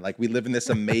fun. Like, we live in this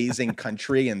amazing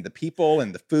country and the people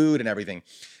and the food and everything.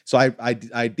 So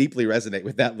I deeply resonate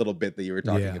with that little bit that you were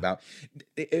talking about.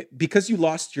 Because you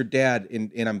lost your dad,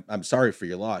 and I'm sorry for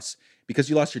your loss. Because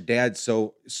you lost your dad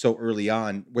so early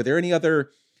on, were there any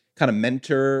other kind of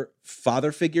mentor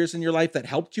father figures in your life that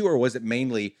helped you, or was it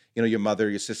mainly, your mother,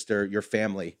 your sister, your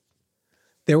family?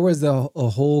 There was a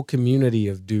whole community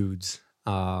of dudes.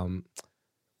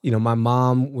 My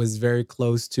mom was very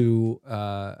close to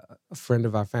a friend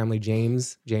of our family,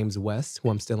 James West, who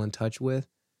I'm still in touch with.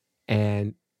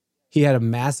 And he had a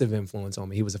massive influence on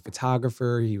me. He was a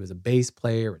photographer, he was a bass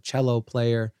player, a cello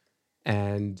player,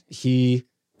 and he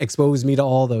exposed me to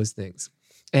all those things.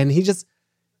 And he's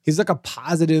like a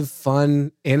positive,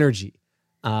 fun energy.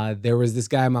 There was this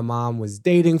guy my mom was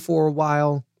dating for a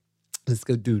while, this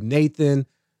good dude, Nathan,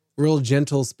 real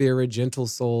gentle spirit, gentle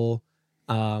soul.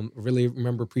 Really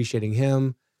remember appreciating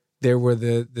him. There were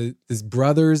these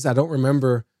brothers. I don't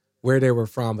remember where they were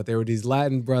from, but there were these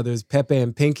Latin brothers, Pepe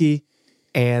and Pinky,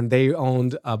 and they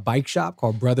owned a bike shop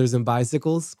called Brothers and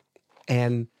Bicycles.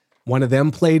 And one of them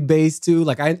played bass too.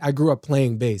 Like I grew up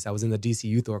playing bass. I was in the DC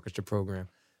Youth Orchestra program,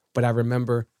 but I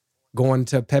remember going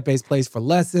to Pepe's place for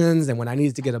lessons. And when I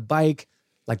needed to get a bike,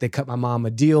 like they cut my mom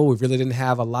a deal. We really didn't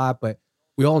have a lot, but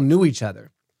we all knew each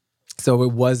other. So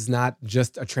it was not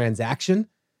just a transaction.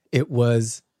 It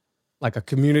was like a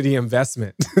community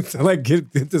investment to like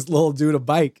get this little dude a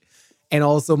bike. And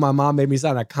also my mom made me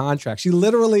sign a contract.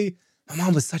 My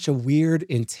mom was such a weird,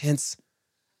 intense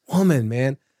woman,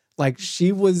 man. Like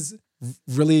she was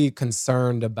really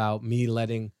concerned about me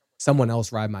letting someone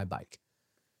else ride my bike.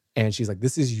 And she's like,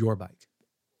 this is your bike.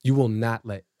 You will not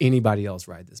let anybody else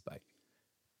ride this bike.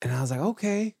 And I was like,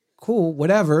 okay, cool,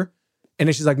 whatever. And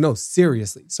then she's like, no,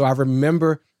 seriously. So I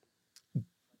remember,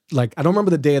 like, I don't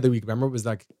remember the day of the week. I remember it was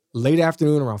like late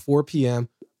afternoon, around 4 p.m.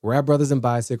 We're at Brothers and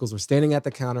Bicycles. We're standing at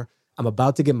the counter. I'm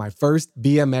about to get my first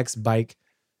BMX bike,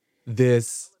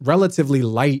 this relatively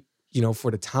light,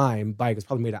 for the time bike. It's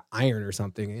probably made of iron or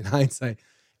something in hindsight.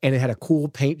 And it had a cool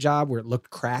paint job where it looked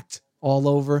cracked all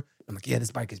over. I'm like, yeah,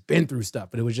 this bike has been through stuff,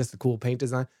 but it was just a cool paint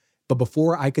design. But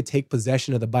before I could take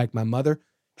possession of the bike, my mother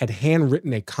had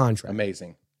handwritten a contract.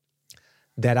 Amazing.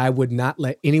 That I would not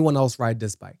let anyone else ride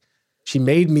this bike. She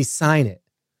made me sign it.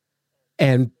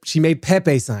 And she made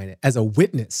Pepe sign it as a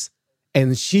witness.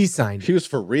 And she signed it. She was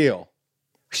for real.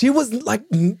 She was like,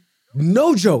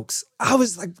 no jokes. I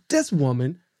was like, this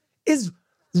woman is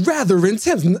rather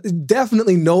intense.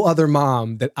 Definitely no other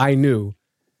mom that I knew.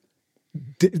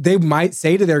 They might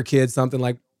say to their kids something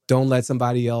like, don't let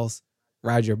somebody else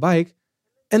ride your bike.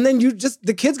 And then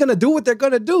the kid's going to do what they're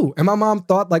going to do. And my mom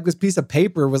thought like this piece of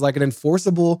paper was like an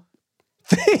enforceable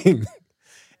thing.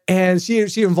 And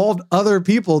she involved other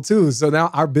people too. So now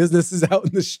our business is out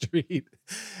in the street.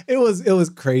 It was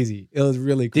crazy. It was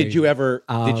really crazy. Did you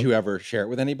ever share it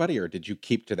with anybody, or did you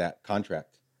keep to that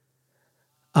contract?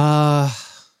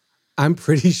 I'm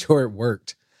pretty sure it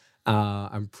worked.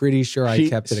 I'm pretty sure I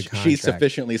kept to the contract. She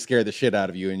sufficiently scared the shit out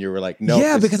of you, and you were like, no.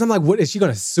 Yeah, because I'm like, what is she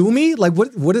going to sue me? Like,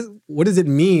 what does it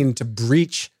mean to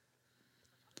breach?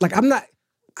 Like,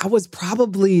 I was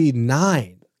probably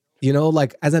 9.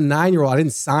 Like as a 9-year-old, I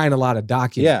didn't sign a lot of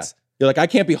documents. Yeah. You're like, I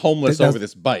can't be homeless over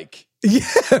this bike. Yeah.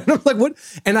 And I'm like, what?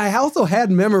 And I also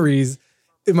had memories.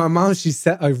 My mom, she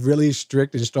set a really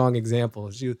strict and strong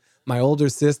example. My older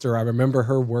sister, I remember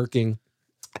her working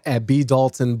at B.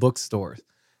 Dalton bookstore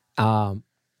and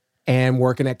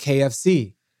working at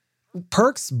KFC.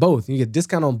 Perks, both. You get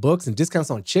discount on books and discounts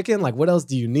on chicken. Like, what else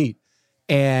do you need?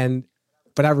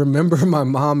 But I remember my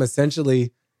mom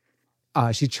essentially,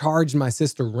 she charged my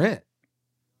sister rent.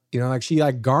 Like she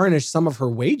like garnished some of her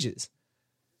wages.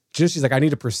 She's like, I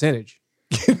need a percentage.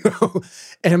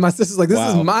 And my sister's like, this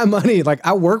is my money. Like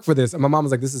I work for this. And my mom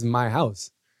was like, this is my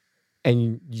house.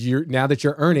 And now that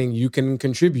you're earning, you can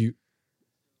contribute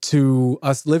to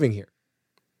us living here.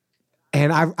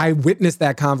 And I witnessed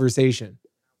that conversation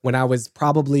when I was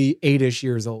probably 8-ish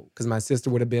years old, because my sister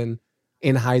would have been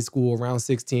in high school around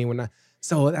 16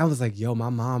 so I was like, yo, my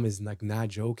mom is like not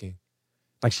joking.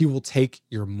 Like she will take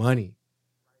your money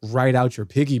right out your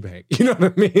piggy bank, you know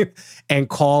what I mean? And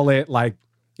call it like,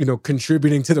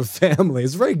 contributing to the family.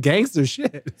 It's very gangster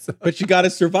shit. So. But you got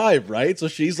to survive, right? So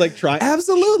she's like trying.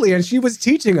 Absolutely. And she was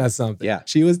teaching us something. Yeah.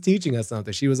 She was teaching us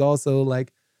something. She was also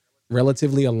like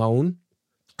relatively alone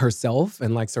herself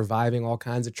and like surviving all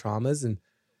kinds of traumas. And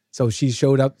so she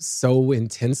showed up so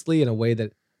intensely in a way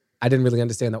that I didn't really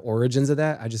understand the origins of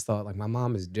that. I just thought like my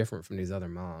mom is different from these other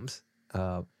moms.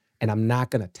 And I'm not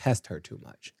going to test her too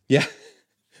much. Yeah,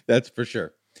 that's for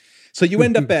sure. So you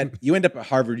end up at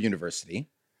Harvard University.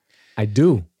 I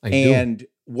do. And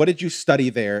what did you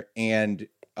study there? And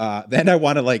then I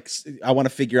want to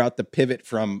figure out the pivot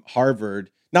from Harvard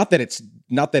not that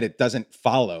it doesn't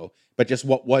follow, but just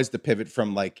what was the pivot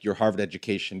from like your Harvard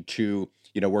education to,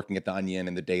 working at the Onion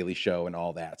and the Daily Show and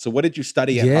all that. So what did you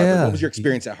study at Harvard? What was your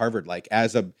experience at Harvard like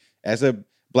as a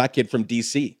Black kid from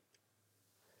DC?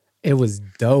 It was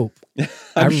dope.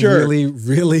 I'm sure.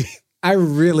 I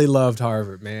really loved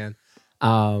Harvard, man.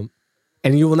 And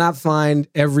you will not find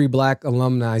every Black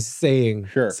alumni saying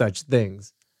such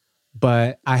things.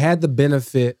 But I had the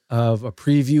benefit of a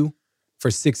preview for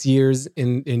 6 years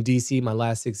in DC, my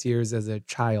last 6 years as a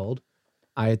child.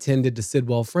 I attended the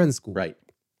Sidwell Friends School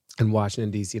in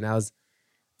Washington, DC. And I was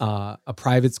a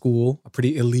private school, a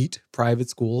pretty elite private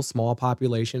school, small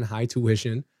population, high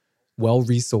tuition,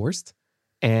 well-resourced.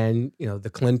 And, the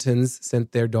Clintons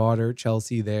sent their daughter,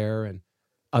 Chelsea, there, and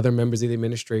other members of the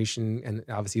administration. And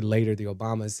obviously later, the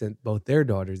Obamas sent both their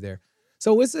daughters there.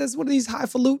 So it's one of these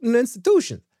highfalutin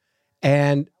institutions.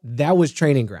 And that was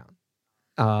training ground.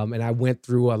 And I went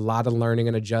through a lot of learning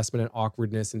and adjustment and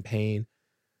awkwardness and pain.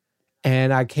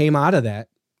 And I came out of that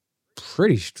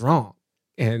pretty strong.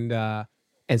 And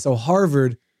so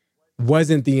Harvard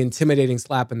wasn't the intimidating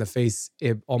slap in the face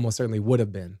it almost certainly would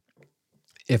have been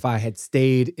if I had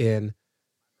stayed in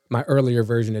my earlier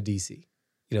version of DC,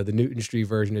 the Newton Street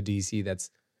version of DC that's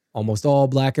almost all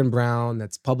Black and brown,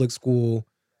 that's public school,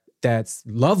 that's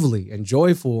lovely and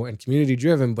joyful and community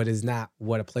driven, but is not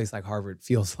what a place like Harvard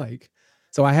feels like.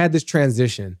 So I had this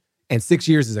transition, and 6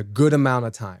 years is a good amount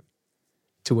of time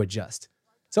to adjust.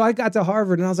 So I got to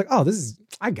Harvard and I was like, oh,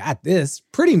 I got this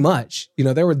pretty much.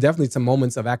 There were definitely some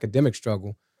moments of academic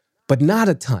struggle, but not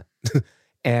a ton.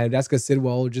 And that's because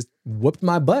Sidwell just whooped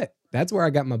my butt. That's where I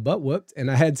got my butt whooped, and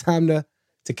I had time to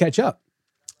catch up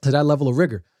to that level of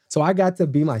rigor. So I got to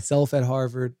be myself at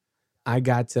Harvard. I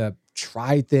got to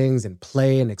try things and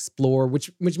play and explore,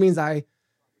 which means I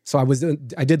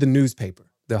did the newspaper,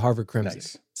 the Harvard Crimson.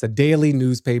 Nice. It's a daily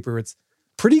newspaper. It's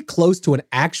pretty close to an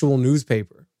actual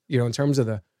newspaper, in terms of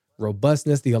the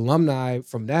robustness. The alumni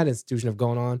from that institution have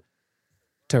gone on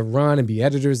to run and be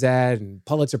editors at and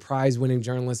Pulitzer Prize winning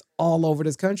journalists all over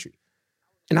this country.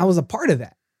 And I was a part of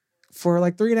that for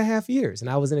like 3.5 years. And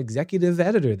I was an executive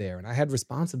editor there, and I had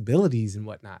responsibilities and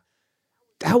whatnot.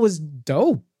 That was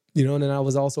dope. And then I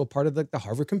was also a part of the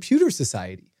Harvard Computer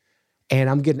Society. And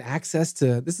I'm getting access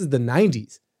to, this is the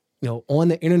 90s, on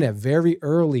the internet very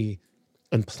early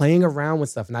and playing around with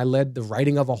stuff. And I led the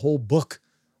writing of a whole book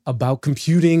about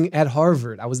computing at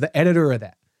Harvard. I was the editor of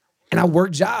that. And I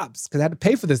worked jobs because I had to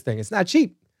pay for this thing. It's not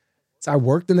cheap. So I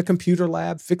worked in the computer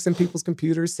lab, fixing people's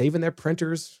computers, saving their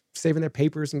printers, saving their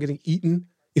papers, and getting eaten,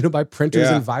 by printers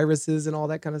and viruses and all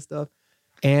that kind of stuff.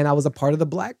 And I was a part of the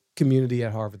Black community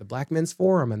at Harvard, the Black Men's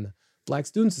Forum and the Black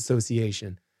Students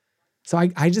Association. So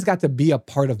I just got to be a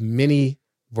part of many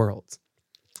worlds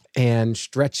and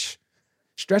stretch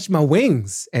my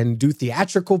wings and do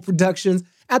theatrical productions.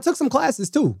 I took some classes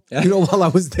too, while I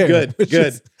was there.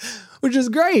 Which is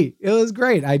great. It was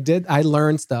great. I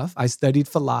learned stuff. I studied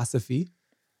philosophy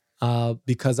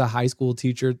because a high school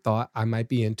teacher thought I might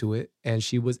be into it. And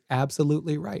she was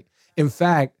absolutely right. In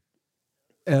fact,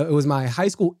 it was my high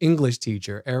school English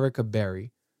teacher, Erica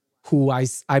Berry, who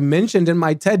I mentioned in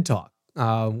my TED Talk,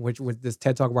 which was this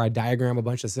TED Talk where I diagram a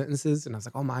bunch of sentences. And I was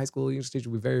like, oh, my high school English teacher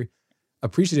would be very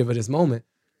appreciative of this moment.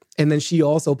 And then she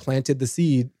also planted the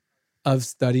seed of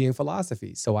studying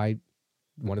philosophy. So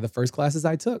one of the first classes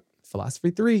I took,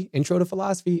 Philosophy 3, Intro to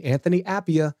Philosophy, Anthony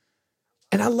Appiah,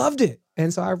 and I loved it.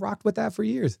 And so I rocked with that for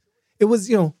years. It was,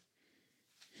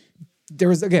 there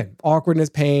was, again, awkwardness,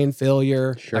 pain,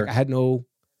 failure. Sure. Like I had no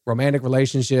romantic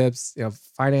relationships.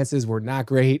 Finances were not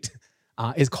great.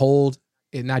 It's cold,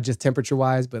 not just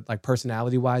temperature-wise, but like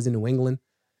personality-wise in New England.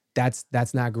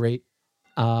 That's not great.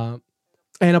 And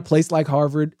a place like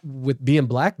Harvard, with being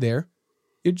Black there,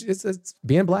 it's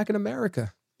being Black in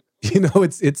America.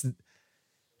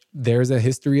 There's a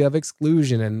history of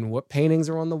exclusion and what paintings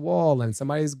are on the wall, and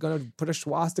somebody's going to put a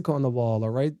swastika on the wall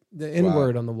or write the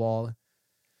N-word on the wall.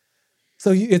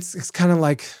 So it's kind of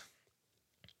like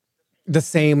the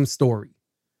same story.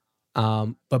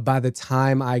 But by the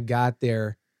time I got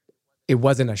there, it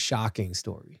wasn't a shocking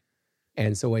story.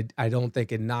 And so I don't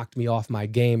think it knocked me off my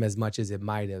game as much as it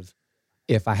might have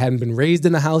if I hadn't been raised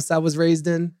in the house I was raised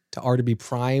in, to already be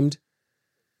primed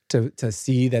to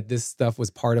see that this stuff was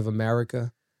part of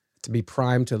America, to be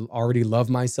primed to already love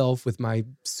myself with my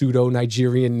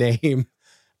pseudo-Nigerian name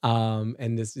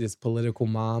and this political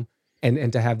mom,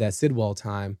 and to have that Sidwell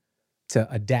time to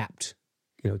adapt,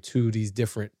 to these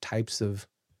different to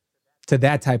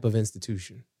that type of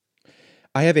institution.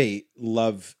 I have a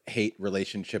love-hate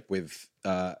relationship with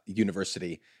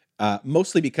university,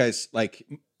 mostly because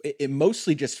it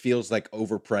mostly just feels like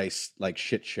overpriced, like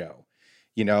shit show.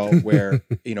 where,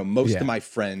 most of Yeah. my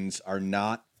friends are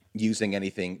not using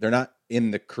anything. They're not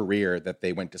in the career that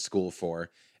they went to school for.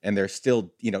 And they're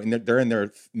still, they're in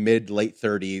their mid, late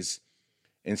 30s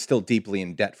and still deeply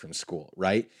in debt from school.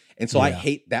 Right. And so I Yeah.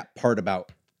 hate that part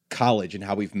about college and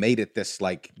how we've made it this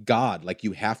like God, like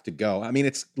you have to go. I mean,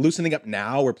 it's loosening up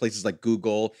now where places like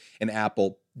Google and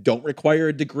Apple don't require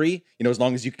a degree, as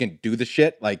long as you can do the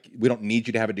shit, like we don't need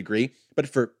you to have a degree. But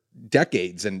for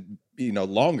decades and,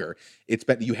 longer, it's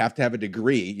been, you have to have a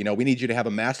degree. We need you to have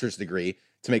a master's degree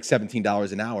to make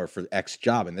 $17 an hour for X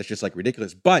job. And that's just like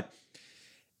ridiculous. But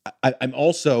I'm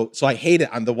also, so I hate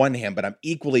it on the one hand, but I'm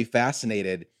equally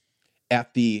fascinated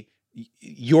at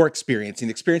your experience and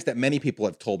the experience that many people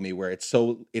have told me, where it's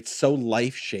so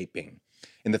life shaping,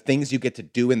 and the things you get to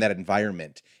do in that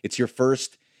environment. It's your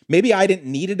first. Maybe I didn't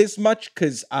need it as much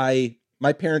because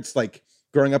my parents, like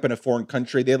growing up in a foreign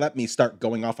country, they let me start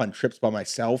going off on trips by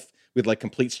myself with like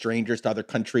complete strangers to other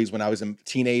countries when I was a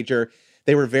teenager.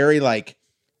 They were very like,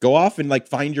 go off and like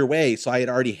find your way. So I had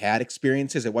already had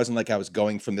experiences. It wasn't like I was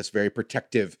going from this very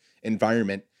protective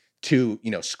environment to,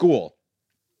 school.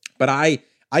 But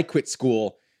I quit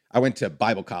school. I went to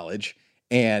Bible college,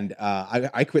 and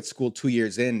I quit school 2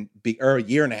 years in, or a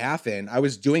year and a half in. I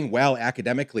was doing well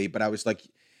academically, but I was like,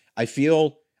 I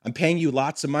feel I'm paying you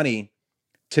lots of money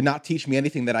to not teach me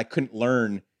anything that I couldn't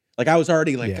learn. Like I was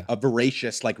already like Yeah. a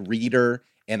voracious like reader,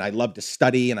 and I love to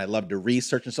study and I love to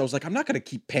research. And so I was like, I'm not going to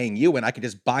keep paying you, and I could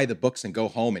just buy the books and go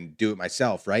home and do it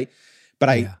myself, right? But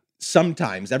I Yeah.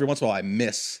 sometimes, every once in a while, I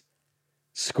miss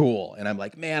school, and I'm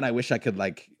like, man, I wish I could,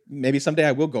 like, maybe someday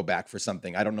I will go back for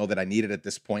something. I don't know that I need it at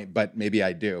this point, but maybe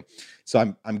I do.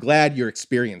 So I'm glad your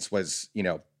experience was,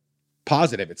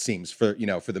 positive, it seems, for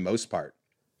the most part.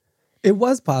 It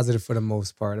was positive for the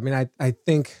most part. I mean, I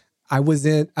think I was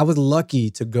lucky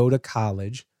to go to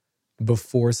college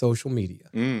before social media.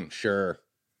 Sure.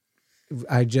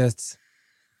 I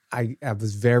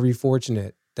was very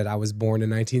fortunate that I was born in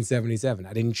 1977.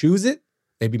 I didn't choose it.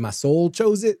 Maybe my soul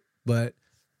chose it, but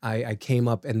I came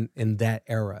up in that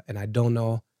era, and I don't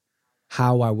know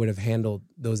how I would have handled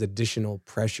those additional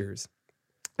pressures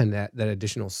and that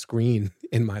additional screen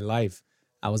in my life.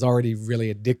 I was already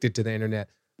really addicted to the internet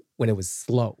when it was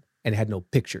slow and had no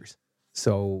pictures.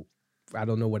 So I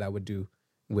don't know what I would do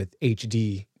with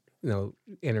HD,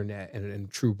 internet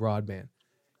and true broadband.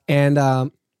 And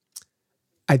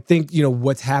I think,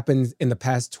 what's happened in the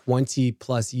past 20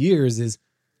 plus years is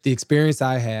the experience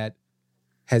I had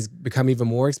has become even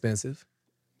more expensive,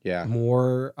 Yeah.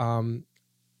 more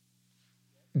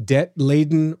debt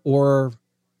laden or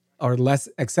less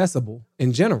accessible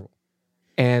in general.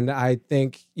 And I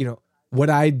think, what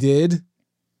I did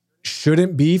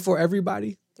shouldn't be for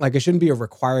everybody. Like, it shouldn't be a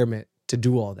requirement to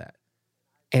do all that.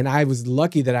 And I was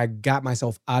lucky that I got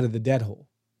myself out of the debt hole.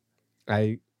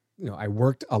 I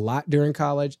worked a lot during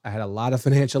college. I had a lot of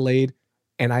financial aid,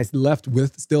 and I left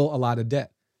with still a lot of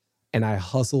debt. And I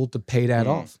hustled to pay that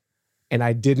off. And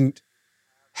I didn't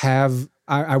have,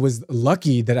 I was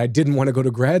lucky that I didn't want to go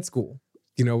to grad school,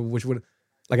 which would,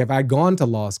 like, if I'd gone to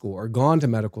law school or gone to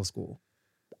medical school,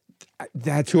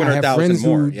 that's, I have friends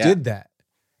more, who yeah. did that.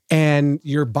 And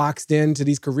you're boxed into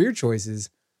these career choices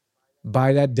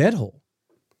by that debt hole,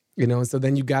 and so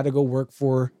then you got to go work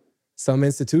for some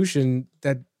institution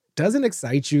that doesn't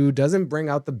excite you, doesn't bring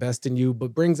out the best in you,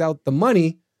 but brings out the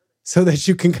money so that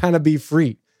you can kind of be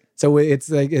free. So it's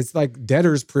like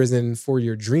debtor's prison for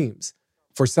your dreams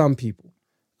for some people.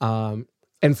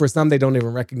 And for some, they don't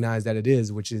even recognize that it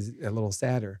is, which is a little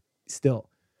sadder still.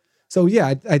 So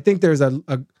yeah, I think there's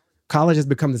a college has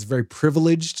become this very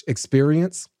privileged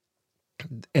experience,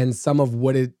 and some of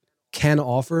what it can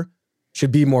offer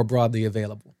should be more broadly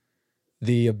available.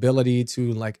 The ability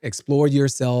to like explore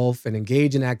yourself and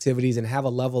engage in activities and have a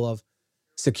level of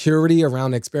security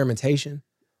around experimentation,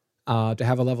 to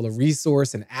have a level of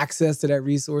resource and access to that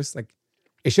resource. Like,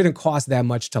 it shouldn't cost that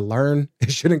much to learn.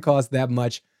 It shouldn't cost that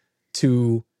much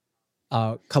to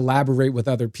collaborate with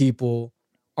other people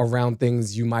around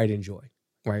things you might enjoy,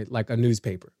 right? Like a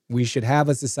newspaper. We should have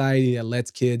a society that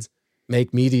lets kids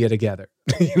make media together,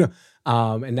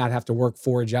 and not have to work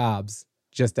 4 jobs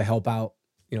just to help out,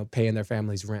 paying their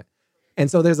family's rent. And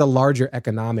so there's a larger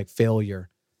economic failure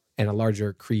and a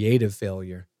larger creative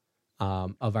failure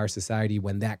of our society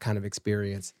when that kind of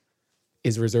experience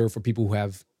is reserved for people who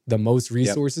have the most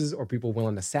resources or people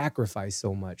willing to sacrifice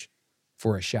so much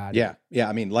for a shot. Yeah. Yeah.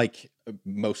 I mean, like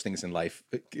most things in life,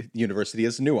 university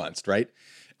is nuanced, right?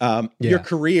 Your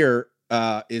career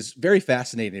is very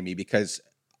fascinating to me because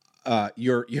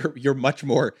you're much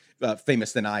more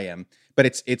famous than I am, but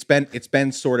it's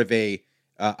been sort of a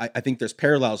I think there's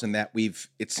parallels in that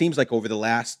it seems like over the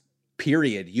last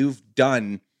period, you've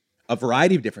done a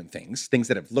variety of different things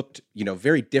that have looked,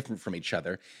 very different from each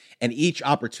other. And each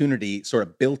opportunity sort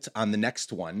of built on the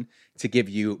next one to give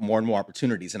you more and more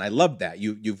opportunities. And I love that.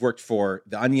 You've worked for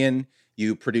The Onion,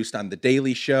 you produced on The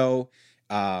Daily Show,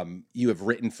 you have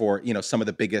written for, some of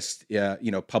the biggest,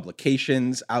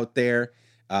 publications out there.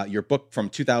 Your book from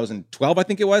 2012, I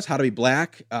think it was, How to Be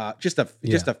Black, just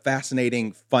a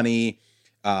fascinating, funny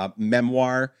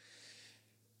memoir.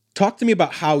 Talk to me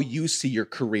about how you see your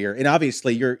career. And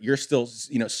obviously you're still,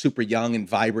 super young and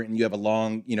vibrant, and you have a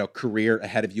long, career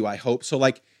ahead of you, I hope. So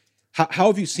like, how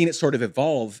have you seen it sort of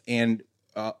evolve, and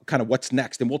kind of what's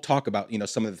next? And we'll talk about,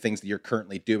 some of the things that you're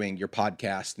currently doing, your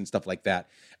podcast and stuff like that.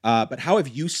 But how have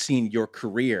you seen your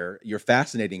career, your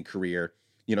fascinating career,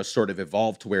 sort of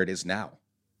evolve to where it is now?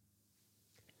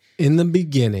 In the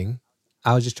beginning,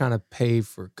 I was just trying to pay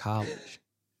for college.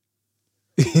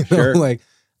 Sure. Like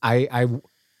I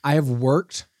have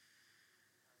worked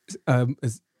the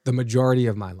majority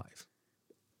of my life.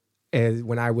 And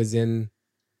when I was in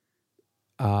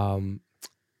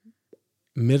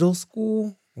middle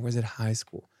school, or was it high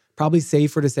school? Probably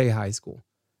safer to say high school.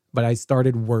 But I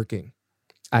started working.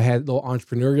 I had little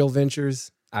entrepreneurial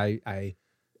ventures. I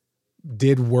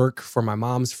did work for my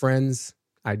mom's friends.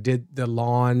 I did the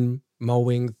lawn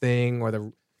mowing thing, or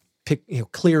the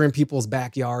clearing people's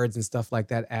backyards and stuff like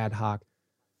that, ad hoc.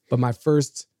 But my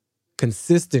first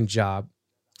consistent job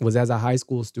was as a high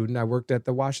school student. I worked at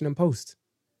the Washington Post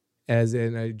as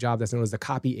in a job that's known as the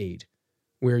copy aide,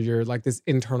 where you're like this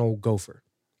internal gopher.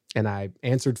 And I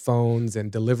answered phones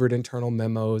and delivered internal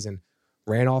memos and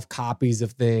ran off copies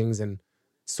of things and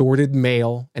sorted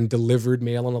mail and delivered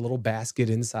mail in a little basket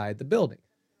inside the building.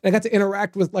 And I got to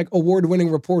interact with like award-winning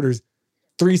reporters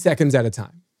 3 seconds at a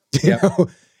time. You know?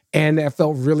 And that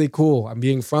felt really cool. I'm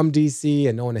being from DC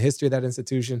and knowing the history of that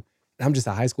institution. And I'm just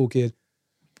a high school kid.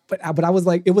 But I was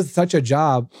like, it was such a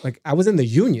job. Like I was in the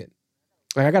union.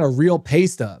 Like I got a real pay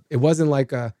stub. It wasn't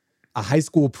like a high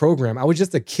school program. I was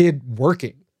just a kid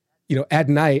working, at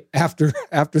night after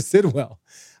Sidwell.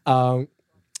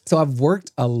 So I've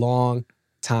worked a long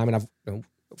time, and I've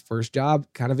first job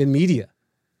kind of in media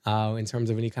in terms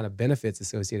of any kind of benefits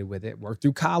associated with it. Worked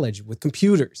through college with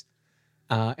computers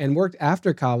and worked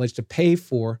after college to pay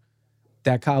for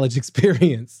that college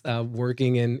experience,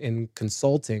 working in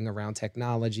consulting around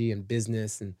technology and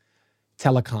business and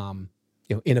telecom,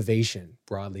 innovation,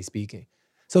 broadly speaking.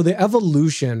 So the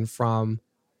evolution from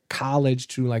college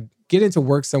to like get into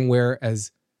work somewhere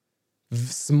as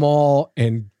small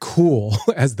and cool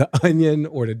as The Onion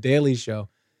or The Daily Show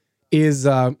is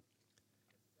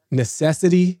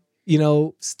necessity,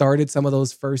 started some of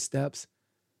those first steps.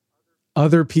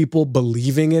 Other people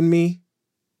believing in me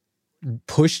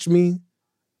pushed me.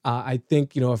 I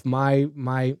think, if I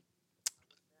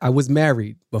was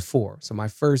married before, so my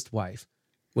first wife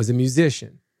was a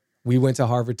musician. We went to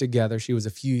Harvard together. She was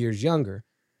a few years younger.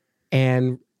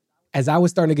 And as I was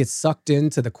starting to get sucked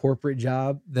into the corporate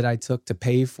job that I took to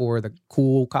pay for the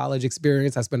cool college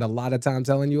experience I spent a lot of time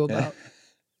telling you about,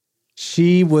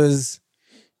 she was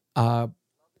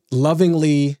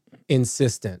lovingly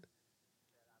insistent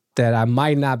that I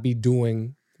might not be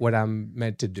doing what I'm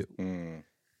meant to do.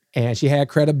 And she had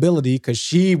credibility because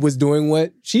she was doing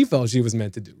what she felt she was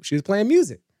meant to do. She was playing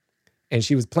music. And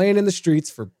she was playing in the streets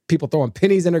for people throwing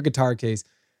pennies in her guitar case.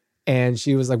 And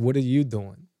she was like, what are you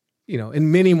doing?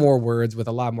 In many more words with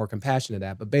a lot more compassion to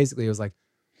that. But basically it was like,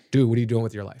 dude, what are you doing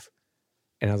with your life?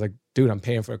 And I was like, dude, I'm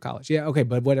paying for college. Yeah, okay,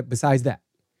 but what besides that?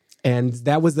 And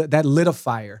that lit a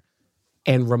fire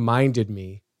and reminded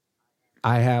me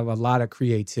I have a lot of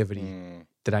creativity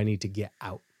that I need to get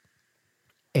out.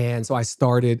 And so I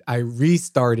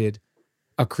restarted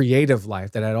a creative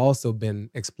life that I'd also been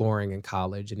exploring in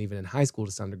college and even in high school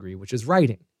to some degree, which is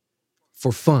writing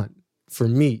for fun, for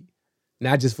me,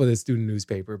 not just for the student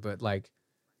newspaper, but like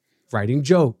writing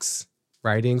jokes,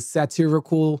 writing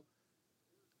satirical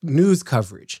news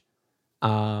coverage,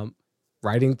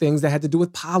 writing things that had to do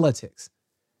with politics.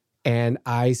 And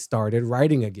I started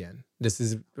writing again. This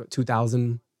is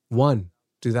 2001,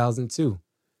 2002.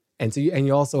 And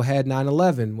you also had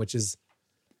 9/11, which is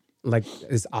like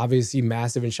this obviously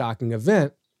massive and shocking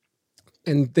event.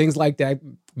 And things like that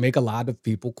make a lot of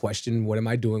people question, what am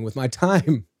I doing with my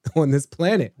time on this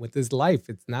planet, with this life?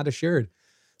 It's not assured.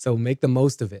 So make the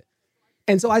most of it.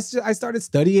 And so I started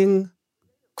studying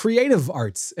creative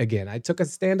arts again. I took a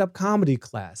stand-up comedy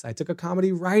class. I took a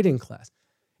comedy writing class.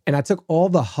 And I took all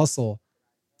the hustle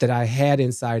that I had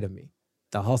inside of me.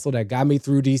 The hustle that got me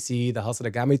through DC, the hustle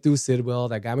that got me through Sidwell,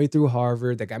 that got me through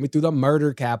Harvard, that got me through the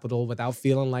murder capital without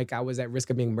feeling like I was at risk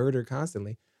of being murdered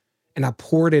constantly. And I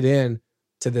poured it in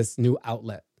to this new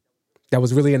outlet. That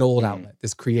was really an old outlet,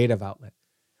 this creative outlet.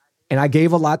 And I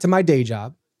gave a lot to my day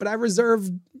job, but I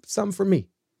reserved some for me.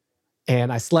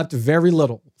 And I slept very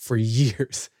little for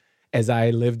years as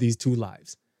I lived these two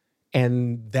lives.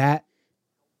 And that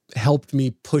helped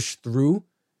me push through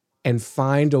and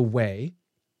find a way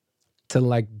to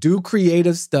like do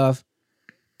creative stuff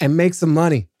and make some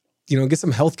money, get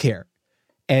some healthcare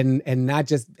and not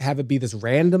just have it be this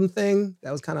random thing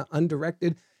that was kind of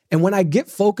undirected. And when I get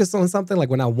focused on something, like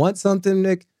when I want something,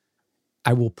 Nick,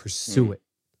 I will pursue it.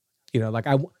 Like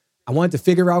I wanted to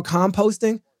figure out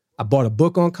composting. I bought a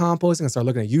book on composting. I started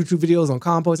looking at YouTube videos on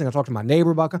composting. I talked to my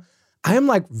neighbor about I am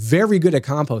like very good at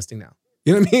composting now.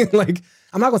 You know what I mean? Like,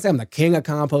 I'm not gonna say I'm the king of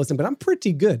composting, but I'm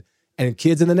pretty good. And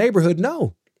kids in the neighborhood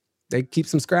know. They keep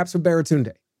some scraps for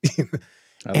Baratunde.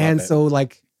 And so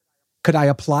like, could I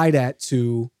apply that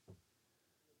to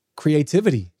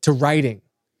creativity, to writing,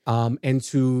 and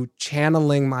to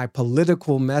channeling my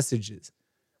political messages,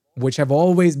 which have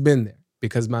always been there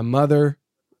because my mother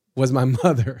was my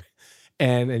mother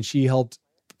and she helped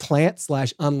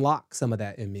plant/unlock some of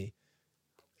that in me.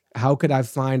 How could I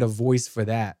find a voice for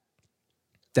that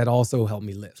also helped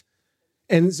me live?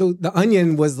 And so The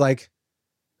Onion was like,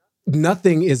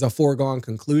 nothing is a foregone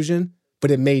conclusion, but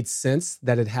it made sense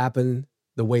that it happened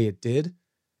the way it did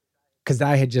because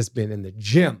I had just been in the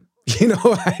gym.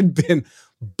 I had been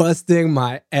busting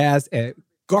my ass at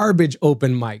garbage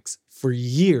open mics for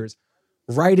years,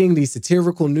 writing these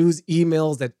satirical news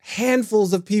emails that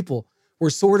handfuls of people were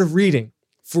sort of reading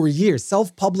for years,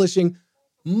 self-publishing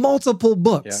multiple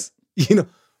books,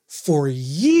 for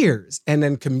years, and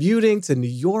then commuting to New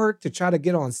York to try to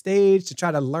get on stage, to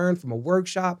try to learn from a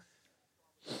workshop.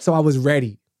 So I was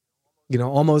ready,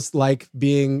 almost like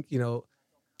being,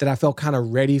 that I felt kind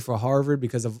of ready for Harvard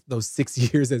because of those 6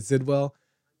 years at Sidwell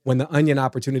when the Onion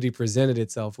opportunity presented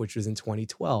itself, which was in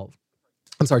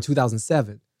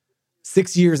 2007.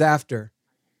 6 years after,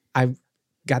 I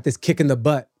got this kick in the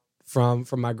butt from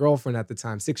my girlfriend at the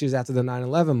time, 6 years after the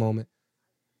 9/11 moment.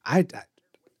 I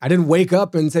didn't wake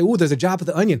up and say, "Ooh, there's a job at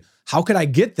the Onion. How could I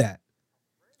get that?"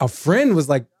 A friend was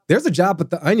like, "There's a job at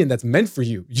the Onion that's meant for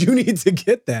you. You need to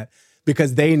get that,"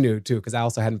 because they knew too, because I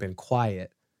also hadn't been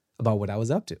quiet about what I was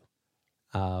up to.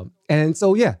 And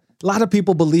so, yeah, a lot of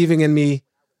people believing in me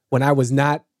when I was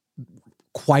not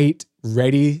quite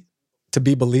ready to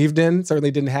be believed in,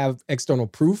 certainly didn't have external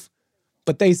proof,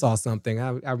 but they saw something.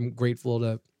 I'm grateful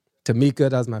to Mika,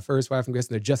 that was my first wife. I'm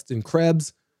grateful to Justin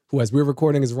Krebs, who, as we're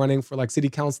recording, is running for like City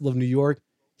Council of New York.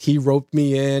 He roped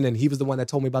me in, and he was the one that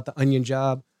told me about the Onion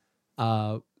job.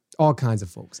 All kinds of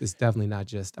folks. It's definitely not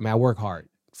just, I work hard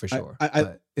for sure.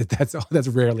 But that's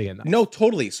rarely enough. No,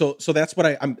 totally. So that's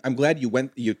what I'm glad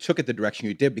you took it the direction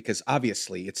you did, because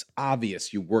obviously it's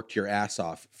obvious you worked your ass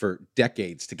off for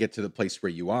decades to get to the place where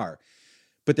you are.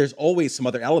 But there's always some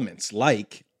other elements,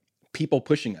 like people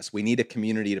pushing us. We need a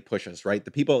community to push us, right? The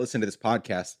people that listen to this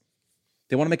podcast,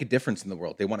 they want to make a difference in the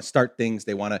world. They want to start things.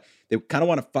 They kind of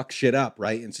want to fuck shit up,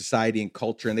 right, in society and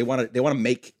culture, and they want to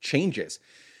make changes.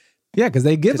 Yeah, because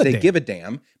they give a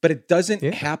damn. But it doesn't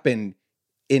happen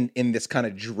in this kind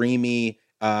of dreamy,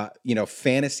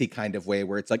 fantasy kind of way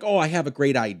where it's like, oh, I have a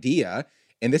great idea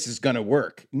and this is gonna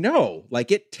work. No,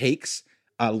 like it takes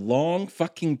a long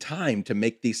fucking time to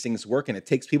make these things work, and it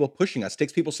takes people pushing us. It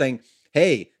takes people saying,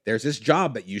 "Hey, there's this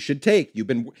job that you should take. You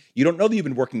don't know that you've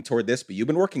been working toward this, but you've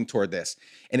been working toward this."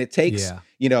 And it takes,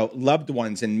 loved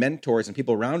ones and mentors and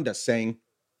people around us saying,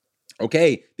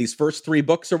 "Okay, these first 3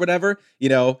 books or whatever,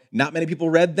 not many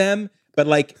people read them,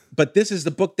 but this is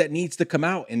the book that needs to come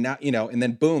out." And now, and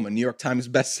then boom, a New York Times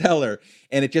bestseller.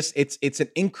 And it's an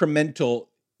incremental,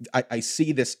 I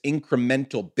see this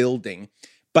incremental building.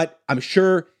 But I'm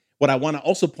sure what I want to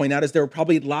also point out is there were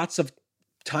probably lots of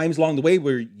times along the way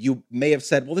where you may have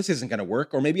said, well, this isn't going to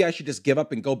work, or maybe I should just give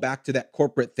up and go back to that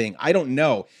corporate thing. I don't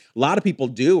know. A lot of people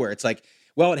do, where it's like,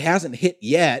 well, it hasn't hit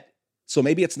yet, so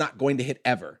maybe it's not going to hit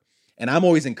ever. And I'm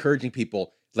always encouraging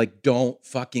people, like, don't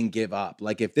fucking give up.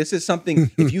 Like, if this is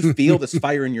something, if you feel this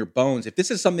fire in your bones, if this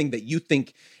is something that you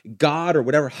think God or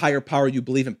whatever higher power you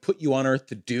believe in put you on earth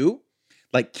to do,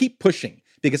 like, keep pushing.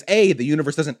 Because A, the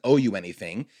universe doesn't owe you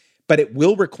anything, but it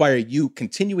will require you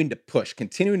continuing to push,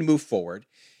 continuing to move forward,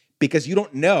 because you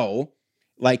don't know,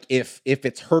 like, if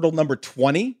it's hurdle number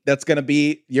 20 that's going to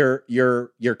be your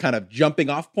kind of jumping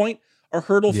off point, or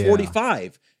hurdle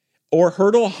 45, or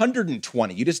hurdle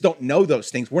 120. You just don't know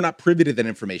those things. We're not privy to that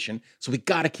information, so we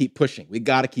got to keep pushing. We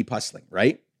got to keep hustling,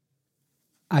 right?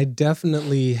 I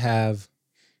definitely have.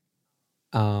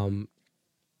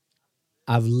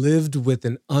 I've lived with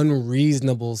an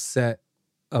unreasonable set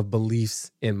of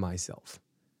beliefs in myself,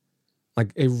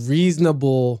 like a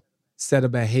reasonable set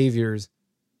of behaviors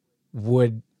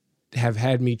would have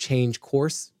had me change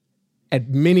course at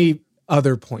many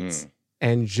other points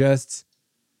and just,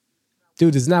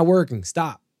 dude, it's not working.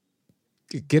 Stop.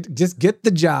 Just get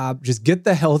the job. Just get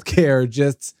the healthcare.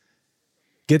 Just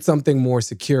get something more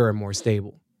secure and more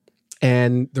stable.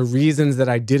 And the reasons that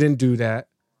I didn't do that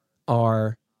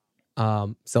are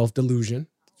self-delusion.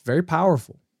 It's very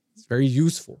powerful. It's very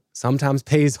useful. Sometimes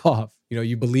pays off. You know,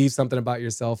 you believe something about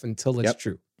yourself until it's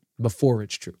true, before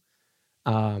it's true.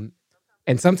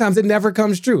 And sometimes it never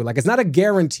comes true. Like, it's not a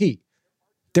guarantee.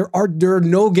 There are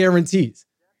no guarantees.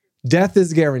 Death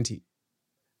is guaranteed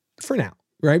for now,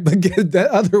 right? But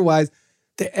otherwise,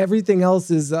 everything else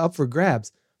is up for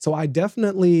grabs. So I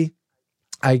definitely,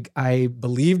 I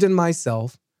believed in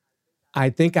myself. I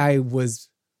think I was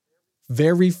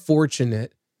very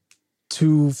fortunate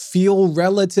to feel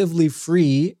relatively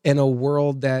free in a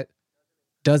world that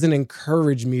doesn't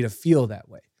encourage me to feel that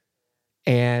way.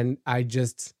 And I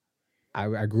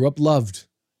grew up loved.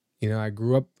 You know, I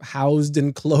grew up housed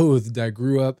and clothed. I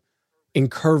grew up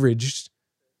encouraged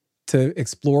to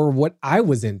explore what I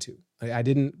was into. I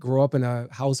didn't grow up in a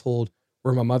household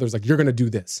where my mother's like, you're going to do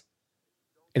this.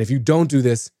 And if you don't do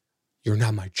this, you're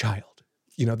not my child.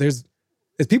 You know, there's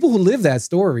people who live that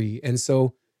story. And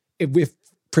so if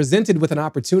presented with an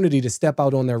opportunity to step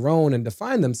out on their own and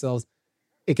define themselves,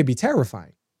 it could be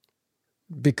terrifying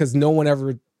because no one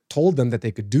ever told them that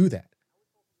they could do that.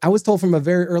 I was told from a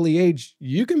very early age,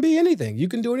 you can be anything. You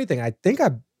can do anything. I think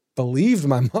I believed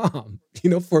my mom, you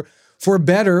know, for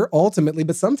better ultimately,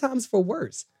 but sometimes for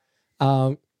worse.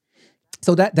 So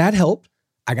that helped.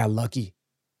 I got lucky.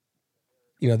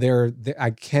 You know, there's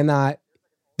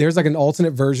like an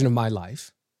alternate version of my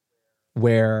life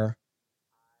where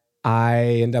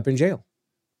I end up in jail.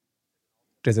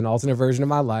 There's an alternate version of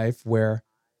my life where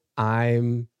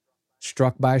I'm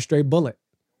struck by a stray bullet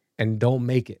and don't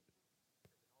make it.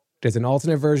 There's an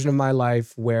alternate version of my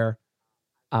life where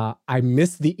I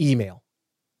missed the email.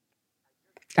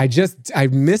 I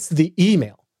missed the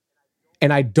email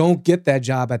and I don't get that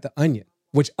job at the Onion,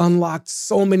 which unlocked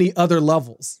so many other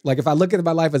levels. Like, if I look at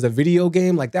my life as a video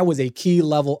game, like, that was a key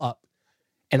level up.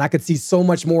 And I could see so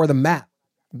much more of the map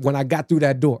when I got through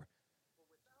that door.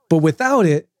 But without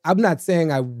it, I'm not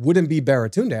saying I wouldn't be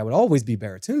Baratunde. I would always be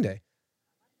Baratunde.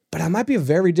 But I might be a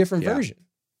very different version.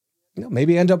 You know,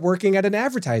 maybe end up working at an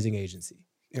advertising agency.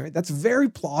 Right? That's very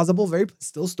plausible, very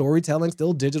still storytelling,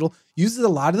 still digital, uses a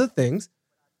lot of the things,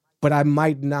 but I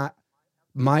might not,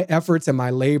 my efforts and my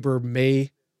labor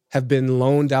may have been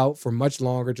loaned out for much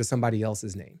longer to somebody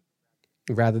else's name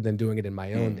rather than doing it in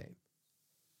my own name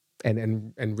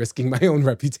and risking my own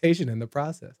reputation in the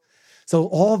process. So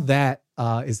all that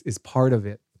is part of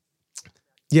it.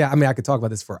 Yeah, I mean, I could talk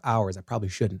about this for hours. I probably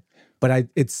shouldn't, but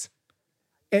it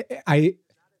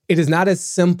is not as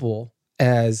simple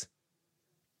as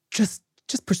just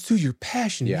pursue your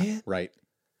passion, man. Right.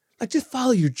 Like, just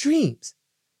follow your dreams.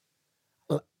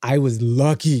 I was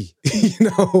lucky, you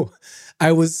know.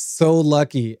 I was so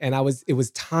lucky, and it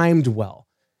was timed well,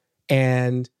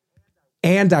 and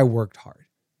I worked hard.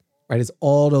 Right, it's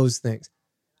all those things.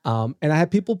 And I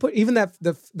had people put even that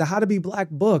the How to Be Black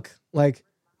book. Like,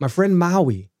 my friend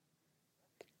Maui,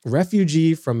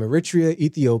 refugee from Eritrea,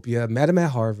 Ethiopia, met him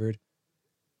at Harvard.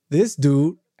 This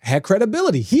dude had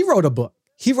credibility. He wrote a book.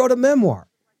 He wrote a memoir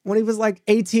when he was like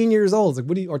 18 years old.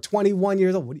 Like, or 21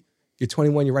 years old. You're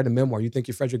 21, you write a memoir. You think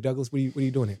you're Frederick Douglass? What are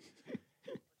you doing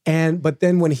here? But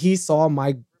then when he saw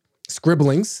my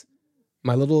scribblings,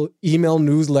 my little email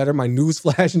newsletter, my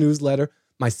newsflash newsletter,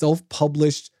 my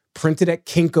self-published, printed at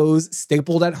Kinko's,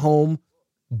 stapled at home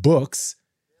books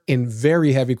in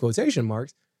very heavy quotation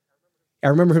marks, I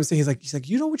remember him saying, he's like,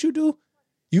 you know what you do?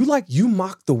 You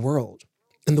mock the world.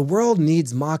 And the world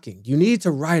needs mocking. You need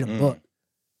to write a book.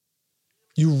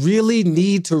 You really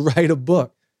need to write a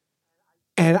book.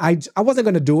 And I wasn't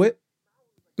going to do it.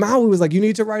 Maui was like, you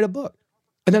need to write a book.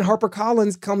 And then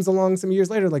HarperCollins comes along some years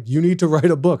later, like, you need to write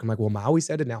a book. I'm like, well, Maui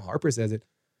said it, now Harper says it.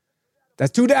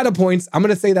 That's 2 data points. I'm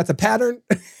going to say that's a pattern.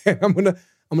 And I'm going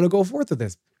to go forth with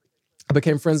this. I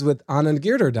became friends with Anand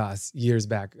Giridharadas years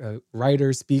back, a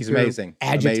writer, speaker, He's amazing.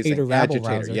 agitator,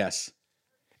 rabble-rouser. Yes.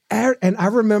 And I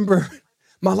remember,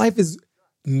 my life is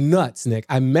nuts, Nick.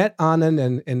 I met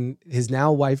Anand and his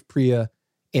now wife, Priya,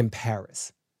 in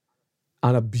Paris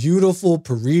on a beautiful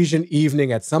Parisian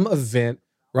evening at some event.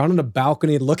 We're out on the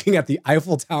balcony looking at the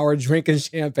Eiffel Tower, drinking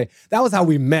champagne. That was how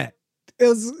we met. It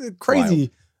was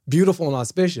crazy, beautiful, and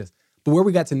auspicious. But where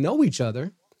we got to know each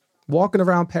other, walking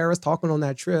around Paris, talking on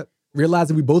that trip,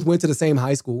 realizing we both went to the same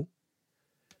high school.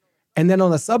 And then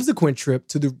on a subsequent trip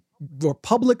to the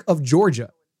Republic of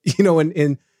Georgia, you know,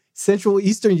 in Central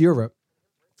Eastern Europe,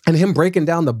 and him breaking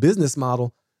down the business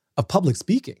model of public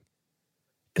speaking.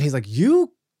 And he's like,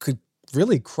 you could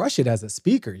really crush it as a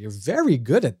speaker. You're very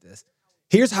good at this.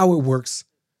 Here's how it works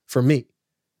for me.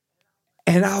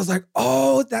 And I was like,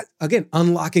 oh, that, again,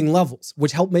 unlocking levels,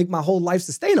 which helped make my whole life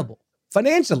sustainable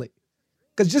financially.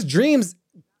 Because just dreams,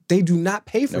 they do not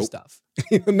pay for stuff,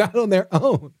 not on their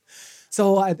own.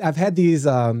 So I've had these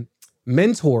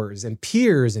mentors and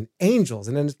peers and angels,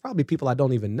 and then there's probably people I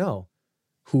don't even know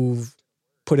who've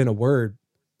put in a word,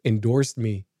 endorsed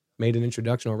me, made an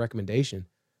introduction or recommendation.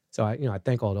 So I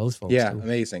thank all those folks. Yeah, too.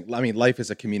 amazing. I mean, life is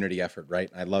a community effort, right?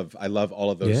 I love all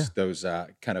of those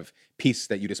kind of pieces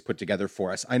that you just put together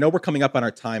for us. I know we're coming up on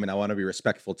our time, and I want to be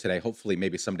respectful today. Hopefully,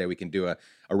 maybe someday we can do a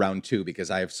round 2 because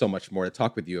I have so much more to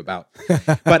talk with you about.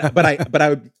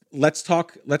 Let's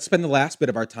spend the last bit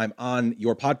of our time on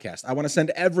your podcast. I want to send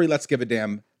every Let's Give a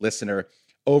Damn listener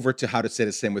over to How to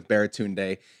Citizen with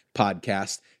Baratunde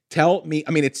podcast. Tell me,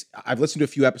 I've listened to a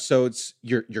few episodes.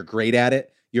 You're great at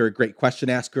it. You're a great question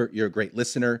asker. You're a great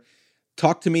listener.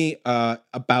 Talk to me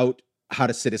about How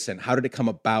to Citizen. How did it come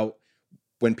about?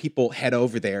 When people head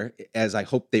over there, as I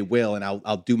hope they will, and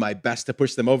I'll do my best to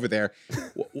push them over there.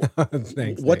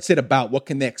 What's it about? What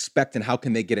can they expect, and how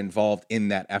can they get involved in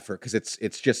that effort? Because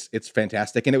it's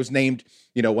fantastic, and it was named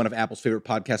one of Apple's favorite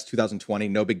podcasts 2020.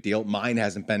 No big deal. Mine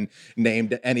hasn't been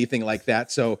named anything like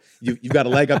that, so you've got a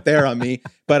leg up there on me.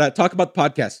 But talk about the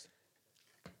podcast.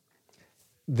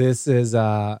 This is,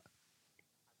 I'm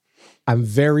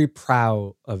very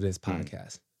proud of this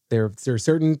podcast. There are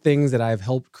certain things that I've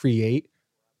helped create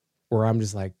where I'm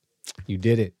just like, you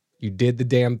did it. You did the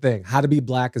damn thing. How to Be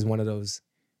Black is one of those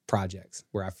projects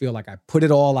where I feel like I put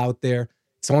it all out there.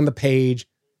 It's on the page.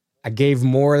 I gave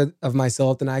more of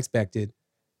myself than I expected.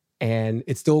 And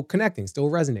it's still connecting, still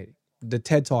resonating. The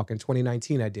TED Talk in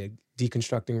 2019 I did,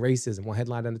 Deconstructing Racism, one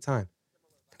headline at a time.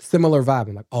 Similar vibe.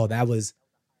 I'm like, oh, that was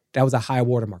a high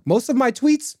watermark. Most of my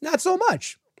tweets, not so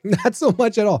much. Not so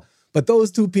much at all. But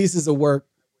those 2 pieces of work,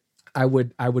 I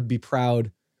would be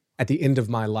proud at the end of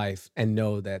my life and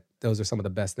know that those are some of the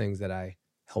best things that I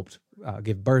helped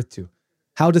give birth to.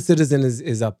 How to Citizen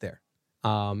is up there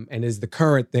and is the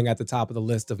current thing at the top of the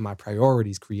list of my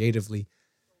priorities creatively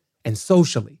and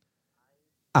socially.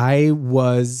 I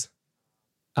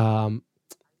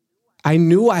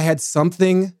knew I had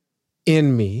something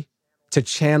in me to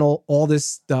channel all this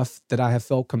stuff that I have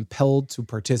felt compelled to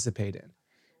participate in.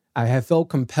 I have felt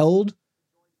compelled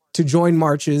to join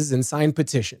marches and sign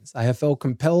petitions. I have felt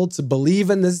compelled to believe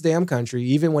in this damn country,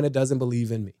 even when it doesn't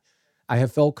believe in me. I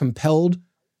have felt compelled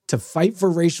to fight for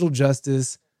racial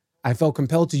justice. I felt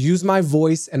compelled to use my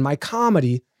voice and my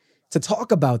comedy to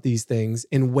talk about these things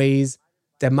in ways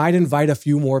that might invite a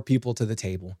few more people to the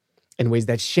table, in ways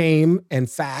that shame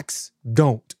and facts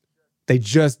don't. They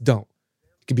just don't.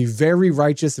 It can be very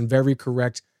righteous and very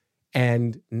correct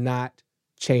and not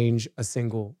change a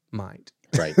single mind.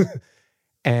 Right.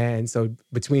 And so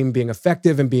between being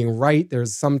effective and being right,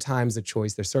 there's sometimes a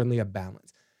choice. There's certainly a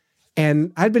balance.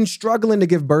 And I'd been struggling to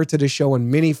give birth to the show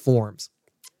in many forms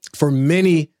for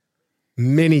many,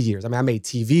 many years. I made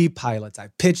TV pilots. I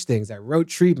pitched things. I wrote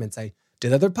treatments. I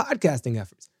did other podcasting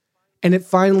efforts. And it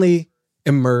finally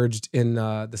emerged in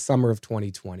the summer of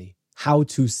 2020, How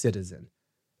to Citizen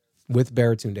with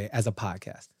Baratunde as a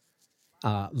podcast.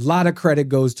 A lot of credit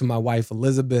goes to my wife,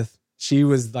 Elizabeth. She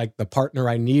was like the partner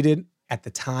I needed at the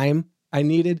time I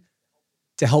needed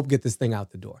to help get this thing out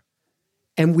the door.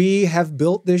 And we have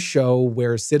built this show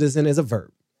where citizen is a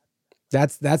verb.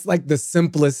 That's like the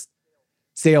simplest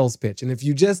sales pitch. And if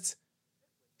you just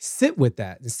sit with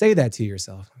that and say that to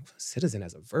yourself, citizen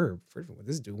as a verb.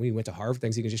 This dude, when he went to Harvard,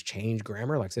 thinks he can just change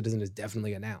grammar. Like citizen is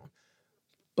definitely a noun.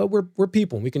 But we're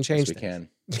people. And we can change things.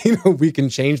 We can. We can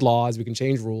change laws. We can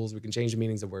change rules. We can change the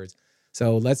meanings of words.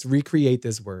 So let's recreate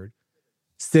this word,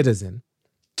 citizen,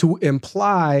 to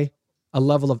imply a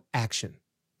level of action.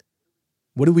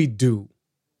 What do we do?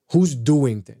 Who's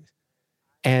doing things?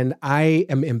 And I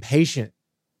am impatient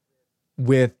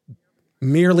with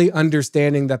merely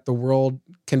understanding that the world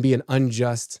can be an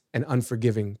unjust and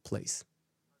unforgiving place,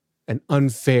 an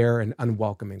unfair and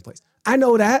unwelcoming place. I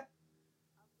know that.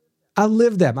 I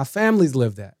live that. My family's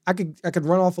lived that. I could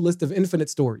run off a list of infinite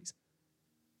stories.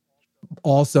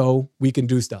 Also, we can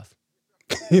do stuff,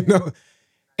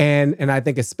 And I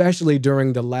think especially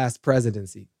during the last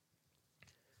presidency,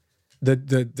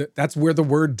 that's where the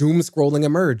word doom scrolling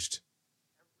emerged.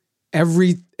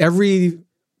 Every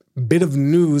bit of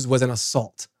news was an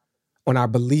assault on our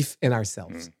belief in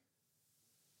ourselves.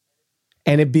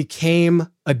 And it became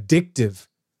addictive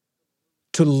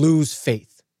to lose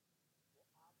faith.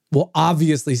 Well,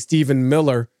 obviously, Stephen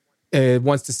Miller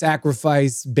wants to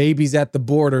sacrifice babies at the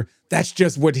border. That's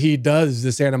just what he does,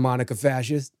 the Santa Monica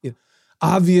fascist.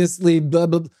 Obviously, blah,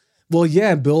 blah. Well,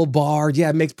 yeah, Bill Barr. Yeah,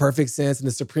 it makes perfect sense. In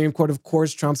the Supreme Court, of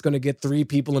course, Trump's going to get 3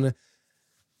 people in a...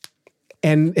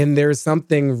 And there's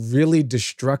something really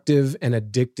destructive and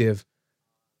addictive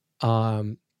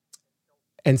and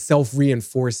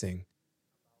self-reinforcing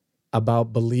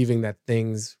about believing that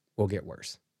things will get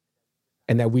worse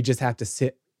and that we just have to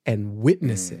sit and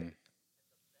witness it.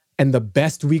 And the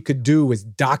best we could do is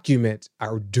document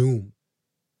our doom.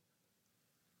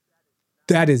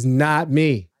 That is not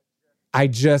me.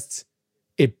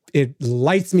 It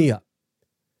lights me up.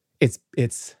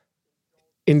 It's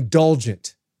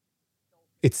indulgent.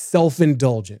 It's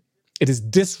self-indulgent. It is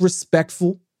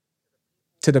disrespectful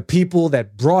to the people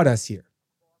that brought us here.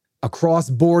 Across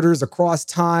borders, across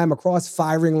time, across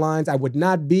firing lines. I would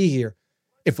not be here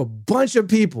if a bunch of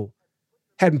people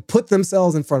hadn't put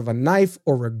themselves in front of a knife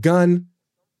or a gun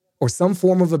or some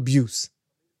form of abuse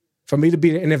for me to be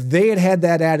there. And if they had had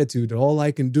that attitude, that all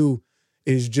I can do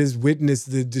is just witness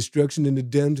the destruction and the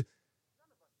damned,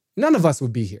 none of us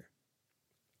would be here.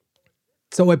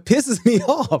 So it pisses me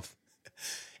off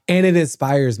and it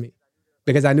inspires me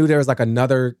because I knew there was like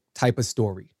another type of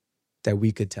story that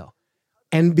we could tell.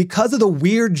 And because of the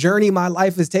weird journey my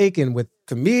life has taken with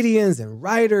comedians and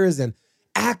writers and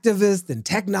activists and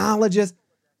technologists,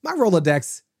 my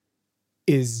Rolodex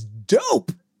is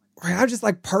dope. Right? I just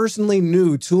like personally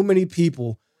knew too many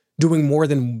people doing more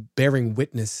than bearing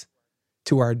witness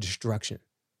to our destruction,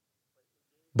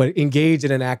 but engage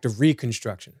in an act of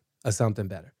reconstruction of something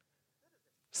better.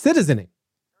 Citizening,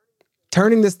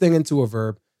 turning this thing into a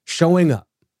verb, showing up,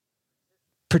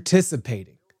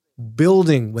 participating,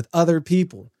 building with other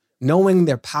people, knowing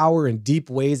their power in deep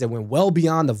ways that went well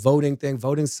beyond the voting thing.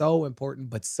 Voting's so important,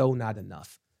 but so not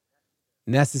enough.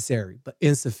 Necessary, but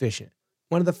insufficient.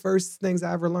 One of the first things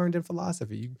I ever learned in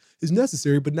philosophy is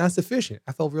necessary, but not sufficient.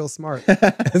 I felt real smart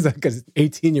as an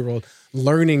 18-year-old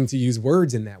learning to use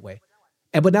words in that way.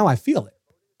 But now I feel it.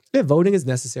 Yeah, voting is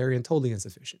necessary and totally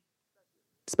insufficient,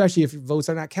 especially if your votes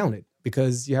are not counted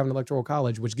because you have an electoral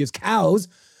college, which gives cows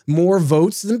more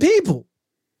votes than people.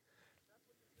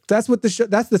 That's what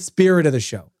that's the spirit of the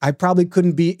show. I probably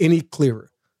couldn't be any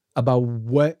clearer about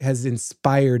what has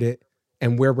inspired it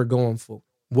and where we're going for,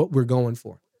 what we're going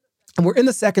for. And we're in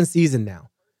the second season now.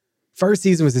 First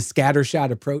season was a scattershot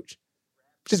approach.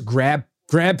 Just grab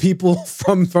people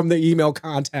from the email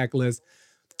contact list,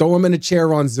 throw them in a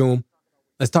chair on Zoom.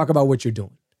 Let's talk about what you're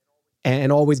doing.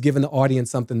 And always giving the audience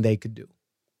something they could do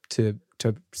to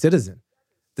citizen.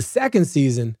 The second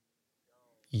season,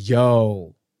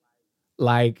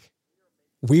 like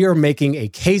we are making a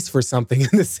case for something in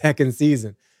the second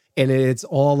season. And it's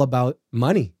all about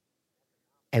money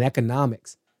and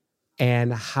economics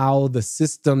and how the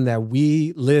system that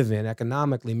we live in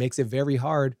economically makes it very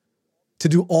hard to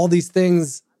do all these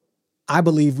things I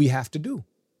believe we have to do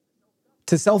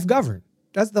to self-govern.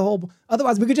 That's the whole,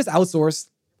 otherwise we could just outsource,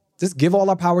 just give all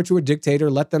our power to a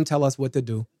dictator, let them tell us what to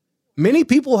do. Many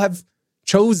people have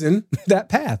chosen that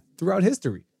path throughout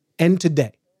history and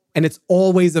today, and it's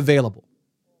always available,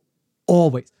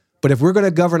 always. But if we're going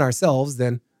to govern ourselves,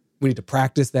 then we need to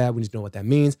practice that. We need to know what that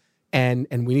means. And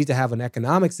we need to have an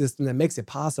economic system that makes it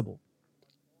possible.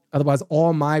 Otherwise,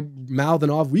 all my mouthing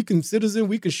off, we can citizen,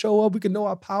 we can show up, we can know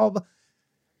our power.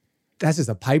 That's just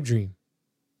a pipe dream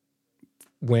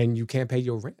when you can't pay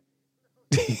your rent.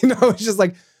 It's just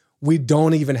like, we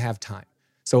don't even have time.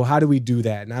 So how do we do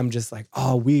that? And I'm just like,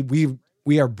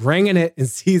 we are bringing it in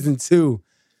season 2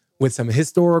 with some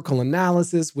historical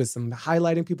analysis, with some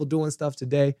highlighting people doing stuff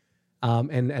today.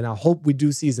 And I hope we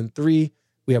do season 3.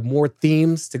 We have more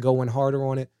themes to go in harder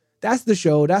on it. That's the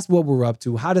show. That's what we're up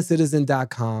to.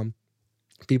 howtocitizen.com.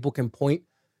 People can point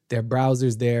their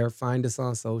browsers there, find us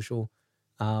on social,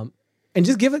 and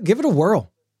just give it a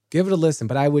whirl. Give it a listen.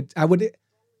 But I would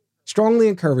strongly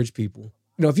encourage people,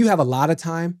 if you have a lot of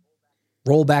time,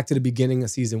 roll back to the beginning of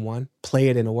season 1, play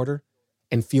it in order,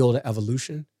 and feel the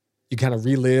evolution. You kind of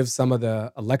relive some of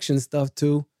the election stuff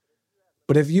too.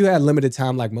 But if you had limited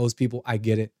time like most people, I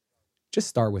get it. Just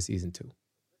start with season 2.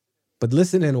 But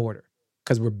listen in order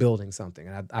because we're building something.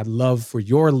 And I'd love for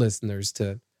your listeners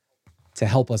to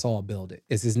help us all build it.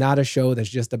 This is not a show that's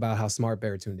just about how smart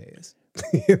Baratunde is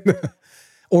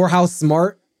or how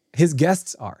smart his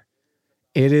guests are.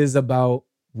 It is about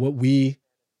what we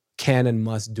can and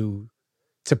must do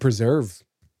to preserve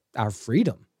our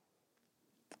freedom.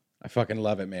 I fucking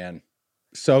love it, man.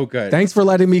 So good. Thanks for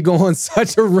letting me go on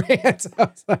such a rant.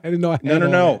 I didn't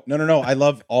know. No. I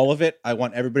love all of it. I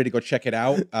want everybody to go check it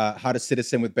out. How to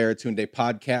Citizen with Baratunde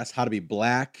podcast, How to Be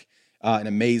Black. an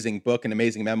amazing book, an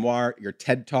amazing memoir, your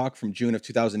TED Talk from June of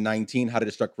 2019, How to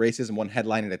Destruct Racism, One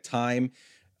Headline at a Time.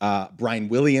 Brian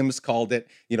Williams called it,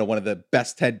 one of the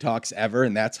best TED Talks ever,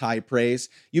 and that's high praise.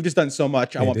 You've just done so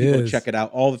much. I want people to check it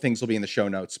out. All the things will be in the show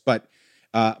notes. But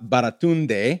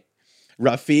Baratunde,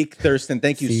 Rafiq, Thurston,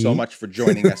 thank you so much for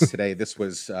joining us today. This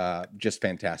was just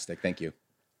fantastic. Thank you.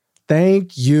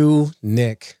 Thank you,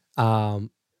 Nick.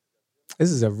 This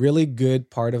is a really good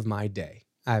part of my day.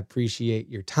 I appreciate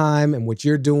your time and what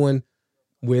you're doing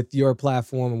with your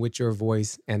platform and with your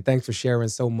voice. And thanks for sharing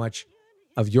so much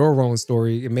of your own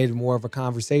story. It made it more of a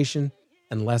conversation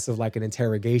and less of like an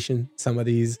interrogation. Some of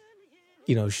these,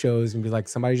 shows and be like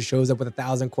somebody just shows up with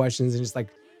 1,000 questions and just like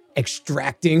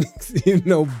extracting,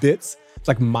 bits. It's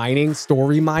like mining,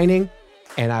 story mining.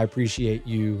 And I appreciate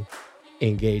you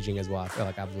engaging as well. I feel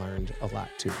like I've learned a lot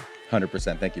too.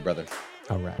 100%. Thank you, brother.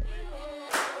 All right.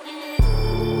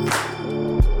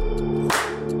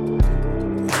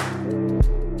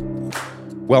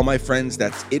 Well, my friends,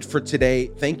 that's it for today.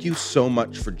 Thank you so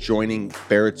much for joining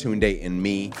Baratunde and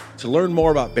me. To learn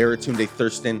more about Baratunde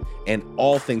Thurston and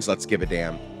all things Let's Give a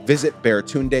Damn, visit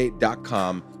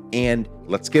baratunde.com and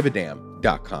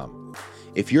letsgiveadamn.com.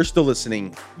 If you're still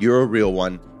listening, you're a real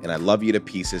one, and I love you to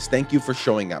pieces. Thank you for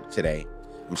showing up today.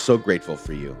 I'm so grateful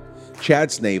for you.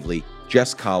 Chad Snavely,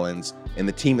 Jess Collins, and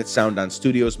the team at Sound On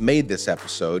Studios made this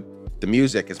episode. The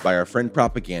music is by our friend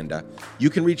Propaganda. You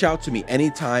can reach out to me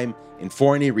anytime and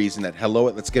for any reason at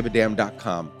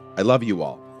hello@letsgiveadamn.com. I love you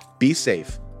all. Be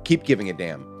safe. Keep giving a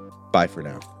damn. Bye for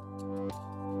now.